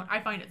sarcastic tone.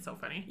 I find it so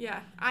funny. Yeah.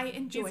 I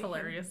enjoy He's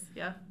hilarious.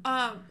 Him.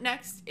 Yeah.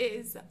 Next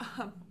is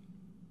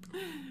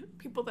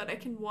people that I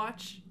can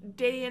watch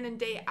day in and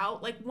day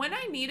out. Like when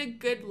I need a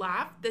good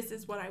laugh, this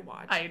is what I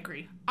watch. I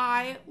agree.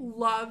 I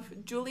love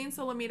Julian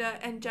Solomita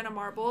and Jenna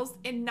Marbles,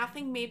 and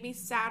nothing made me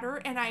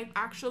sadder, and I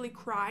actually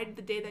cried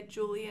the day that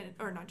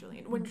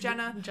when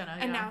Jenna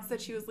announced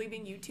that she was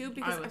leaving YouTube,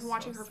 because I've been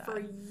watching her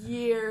for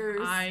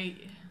years.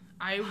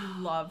 I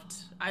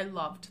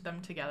loved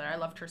them together. I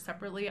loved her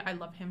separately. I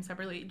love him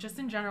separately. Just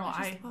in general,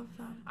 I love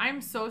them.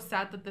 I'm so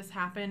sad that this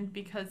happened,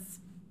 because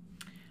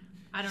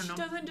I don't know.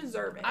 She doesn't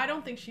deserve it. I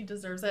don't think she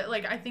deserves it.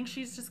 Like, I think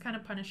she's just kind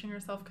of punishing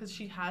herself because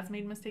she has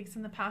made mistakes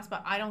in the past,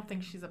 but I don't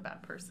think she's a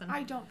bad person.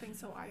 I don't think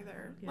so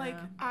either. Yeah. Like,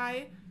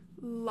 I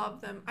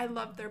love them. I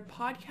love their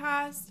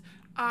podcast.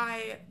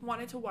 I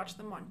wanted to watch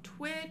them on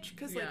Twitch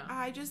because, like,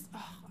 I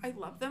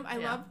love them. I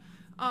love...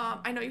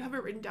 I know you have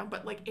it written down,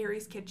 but like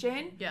Aries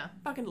Kitchen. Yeah.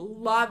 Fucking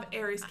love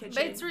Aries Kitchen.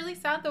 But it's really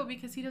sad though,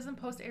 because he doesn't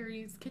post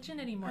Aries Kitchen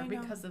anymore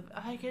because of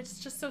it's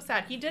just so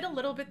sad. He did a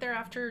little bit there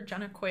after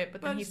Jenna quit,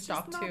 but then he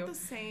stopped too. It's not the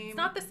same. It's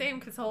not the same,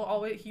 because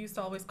he used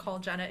to always call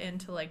Jenna in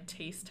to like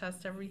taste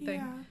test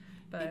everything. Yeah.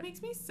 But it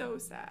makes me so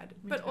sad.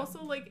 But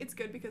also like it's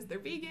good because they're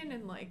vegan,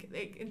 and like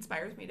it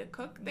inspires me to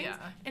cook things.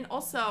 Yeah. And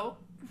also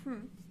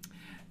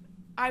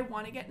I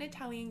want to get an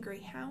Italian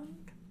Greyhound,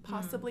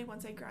 possibly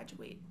once I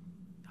graduate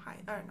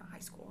not high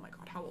school. Oh my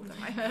god, how old am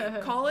I?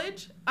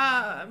 College.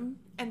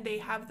 And they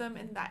have them,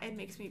 and that it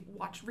makes me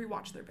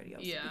rewatch their videos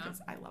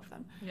because I love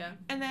them. Yeah.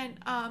 And then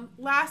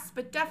last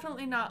but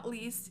definitely not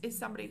least is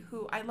somebody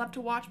who I love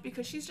to watch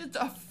because she's just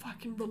a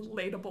fucking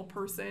relatable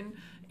person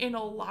in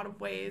a lot of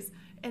ways.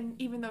 And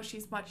even though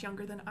she's much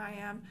younger than I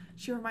am,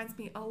 she reminds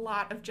me a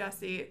lot of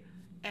Jessie,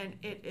 and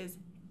it is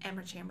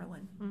Emma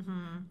Chamberlain.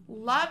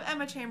 Love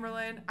Emma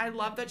Chamberlain. I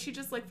love that she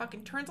just like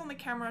fucking turns on the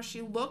camera.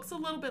 She looks a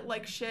little bit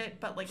like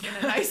shit, but like in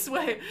a nice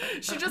way.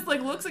 She just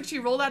like looks like she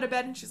rolled out of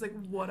bed and she's like,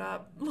 what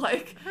up?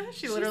 Like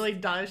she literally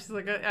does. She's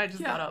like, I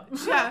just got up.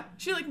 Yeah.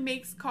 She like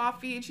makes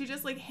coffee and she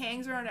just like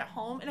hangs around at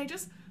home, and I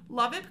just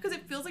love it because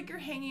it feels like you're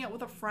hanging out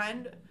with a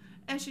friend.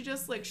 and she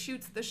just like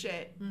shoots the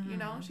shit, you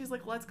know? She's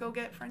like, let's go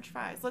get french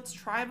fries. Let's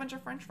try a bunch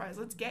of french fries.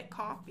 Let's get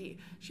coffee.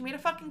 She made a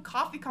fucking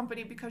coffee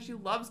company because she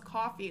loves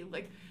coffee.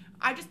 Like,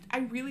 I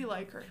really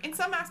like her. In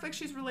some aspects,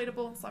 she's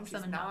relatable. In some,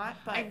 she's not.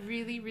 But I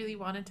really, really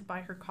wanted to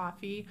buy her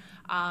coffee.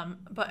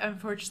 But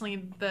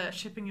unfortunately, the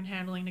shipping and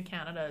handling to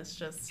Canada is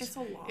just... It's a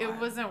lot. It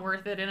wasn't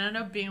worth it. It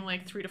ended up being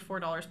like $3 to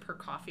 $4 per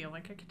coffee. I'm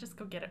like, I could just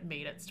go get it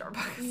made at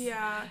Starbucks.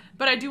 Yeah.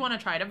 But I do want to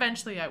try it.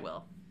 Eventually, I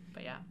will.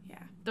 But yeah. Yeah.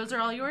 Those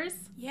are all yours?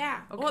 Yeah.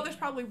 Okay. Well, there's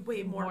probably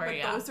way more, but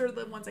yeah. those are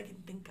the ones I can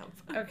think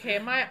of. Okay,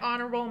 my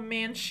honorable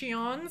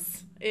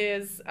mentions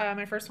is,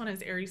 my first one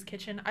is Aries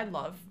Kitchen. I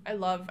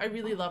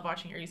really love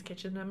watching Aries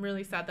Kitchen. I'm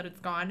really sad that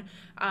it's gone.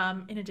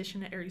 In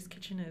addition to Aries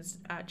Kitchen is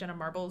Jenna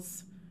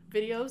Marble's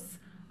videos.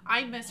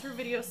 I miss her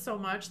videos so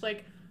much.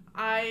 Like,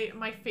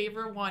 my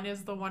favorite one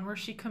is the one where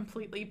she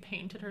completely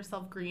painted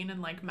herself green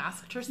and like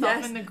masked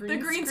herself in the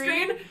green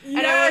screen. Yes. And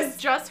it was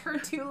just her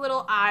two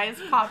little eyes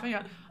popping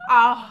up.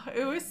 Oh,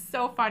 it was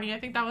so funny. I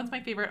think that one's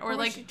my favorite. Or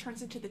like she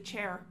turns into the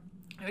chair.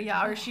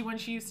 Yeah, or when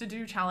she used to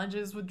do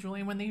challenges with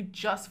Julian when they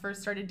just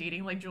first started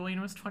dating, like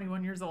Julian was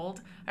 21 years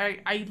old.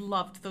 I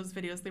loved those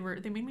videos.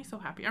 They made me so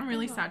happy. I'm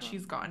really sad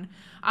she's gone.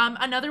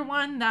 Another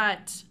one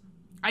that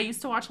I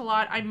used to watch a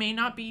lot. I may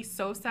not be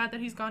so sad that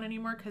he's gone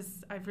anymore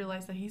because I've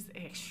realized that he's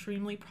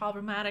extremely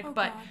problematic.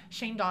 But God.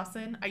 Shane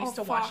Dawson, I used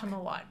to watch him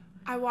a lot.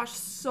 I watched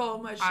so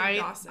much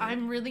Shane Dawson.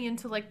 I'm really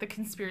into like the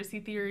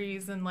conspiracy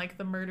theories and like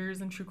the murders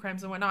and true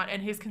crimes and whatnot.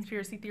 And his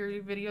conspiracy theory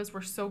videos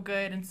were so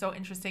good and so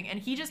interesting. And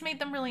he just made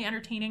them really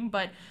entertaining.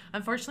 But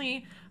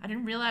unfortunately, I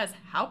didn't realize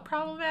how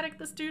problematic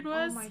this dude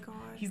was. Oh my God.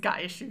 He's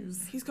got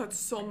issues. He's got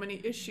so many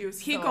issues.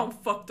 He So- gone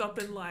fucked up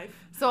in life.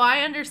 So I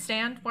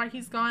understand why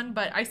he's gone,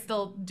 but I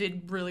still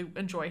did really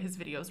enjoy his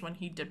videos when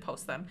he did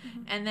post them.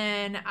 And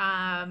then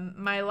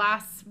my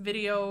last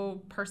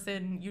video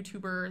person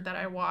YouTuber that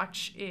I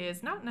watch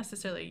is not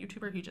necessarily a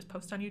YouTuber, he just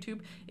posts on YouTube,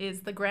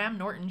 is the Graham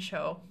Norton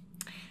Show.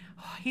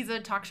 He's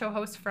a talk show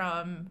host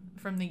from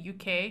the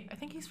UK. I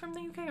think he's from the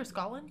UK or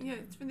Scotland. Yeah,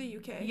 it's from the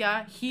UK.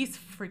 Yeah, he's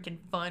freaking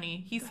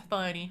funny. He's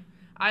funny.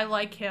 I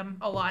like him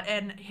a lot.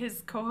 And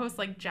his co-host,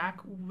 like Jack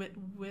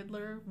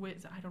Whitler,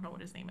 I don't know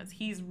what his name is.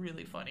 He's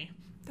really funny.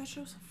 That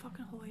show's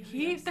fucking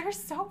hilarious. They're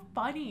so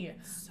funny.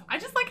 So I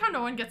just like how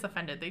no one gets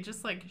offended. They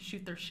just like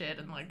shoot their shit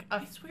and like.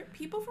 I swear,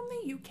 people from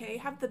the UK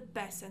have the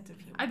best sense of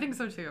humor. I think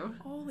so too.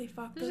 Holy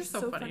fuck, They're they're just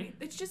so so funny. funny.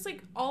 It's just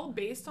like all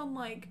based on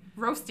like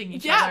Roasting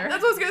each yeah, other.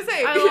 that's what I was gonna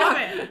say. I love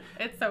Yeah. it.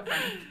 It's so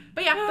funny.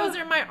 But yeah, those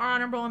are my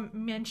honorable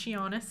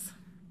mentions.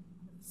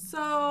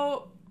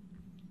 So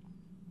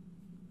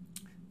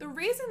the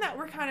reason that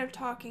we're kind of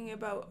talking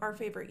about our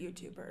favorite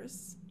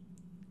YouTubers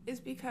is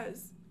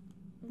because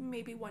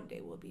maybe one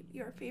day we'll be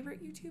your favorite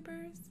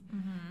YouTubers.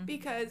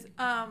 Because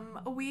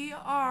we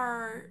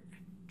are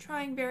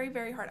trying very,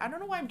 very hard. I don't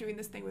know why I'm doing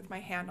this thing with my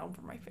hand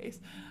over my face.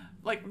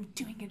 Like, I'm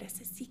doing it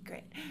as a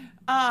secret.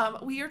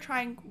 We are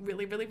trying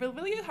really, really, really,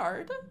 really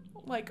hard,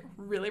 like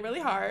really,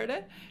 really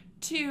hard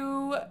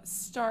to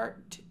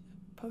start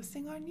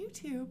posting on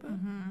YouTube.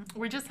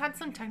 We just had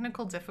some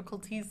technical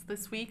difficulties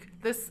this week.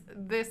 This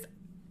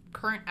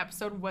current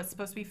episode was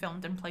supposed to be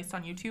filmed and placed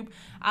on YouTube,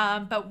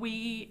 but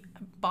we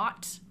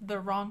bought the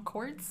wrong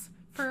cords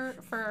for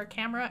our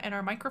camera and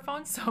our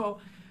microphone, so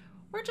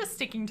we're just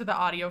sticking to the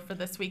audio for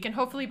this week, and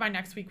hopefully by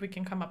next week we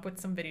can come up with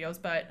some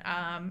videos, but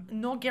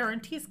no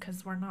guarantees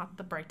because we're not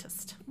the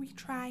brightest. We're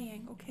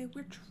trying, okay?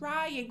 We're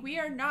trying. We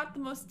are not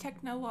the most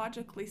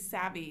technologically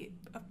savvy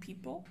of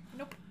people.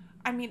 Nope.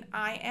 I mean,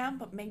 I am,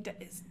 but Magda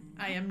is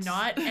not. I am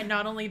not, and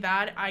not only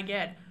that, I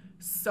get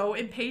so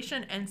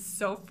impatient and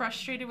so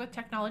frustrated with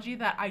technology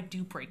that I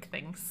do break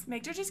things.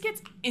 Magda just gets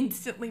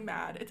instantly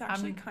mad. It's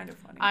actually kind of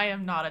funny. I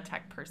am not a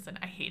tech person.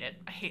 I hate it.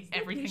 I hate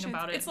everything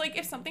about it. It's like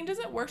if something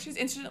doesn't work, she's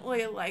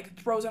instantly like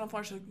throws it on the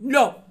floor. She's like,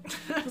 no,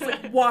 just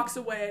like walks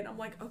away, and I'm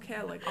like,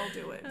 okay, like I'll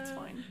do it. It's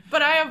fine.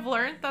 But I have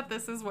learned that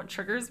this is what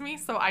triggers me,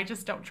 so I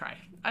just don't try.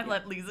 I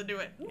let Lisa do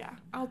it. Yeah,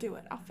 I'll do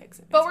it. I'll fix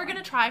it. But It's we're fine.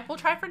 gonna try. We'll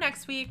try for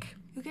next week.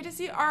 You get to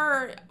see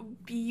our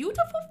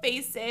beautiful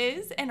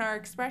faces and our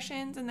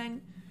expressions, and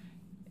then,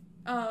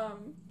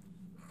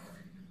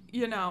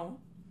 you know,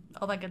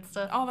 All that good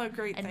stuff. all the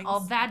great and things.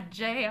 all that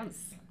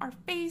jazz. Our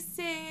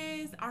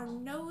faces, our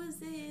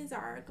noses,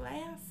 our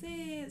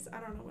glasses. I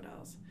don't know what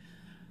else.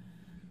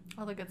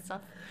 All the good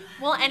stuff.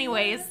 Well,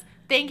 anyways,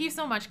 thank you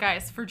so much,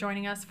 guys, for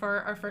joining us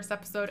for our first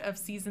episode of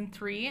season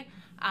 3. Oh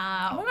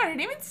my god, I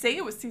didn't even say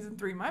it was season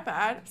 3. My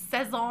bad.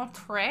 Saison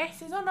 3.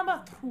 Saison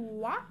number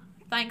 3.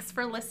 Thanks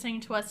for listening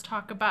to us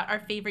talk about our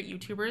favorite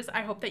YouTubers.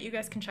 I hope that you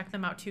guys can check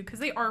them out too, because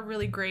they are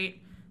really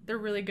great. They're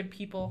really good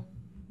people.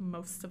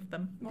 Most of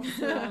them.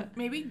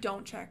 Maybe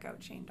don't check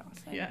out Shane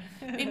Dawson. Yeah.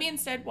 Maybe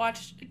instead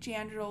watch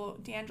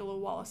D'Angelo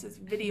Wallace's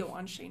video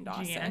on Shane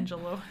Dawson.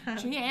 D'Angelo.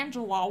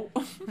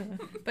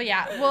 But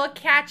yeah, we'll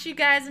catch you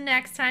guys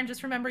next time.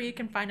 Just remember you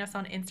can find us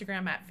on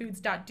Instagram at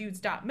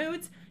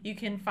foods.dudes.moods. You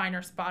can find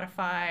our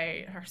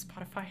Spotify.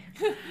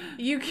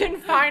 You can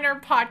find our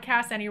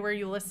podcast anywhere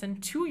you listen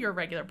to your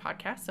regular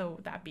podcast. So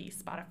that be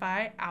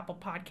Spotify, Apple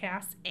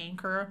Podcasts,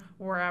 Anchor,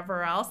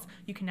 wherever else.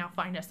 You can now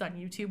find us on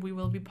YouTube. We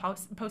will be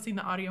posting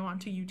the audio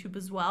onto YouTube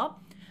as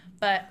well.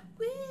 But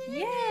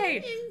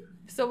yay!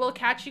 So we'll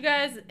catch you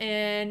guys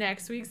in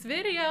next week's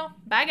video.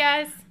 Bye,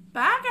 guys.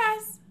 Bye,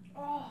 guys.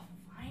 Oh,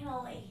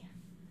 finally.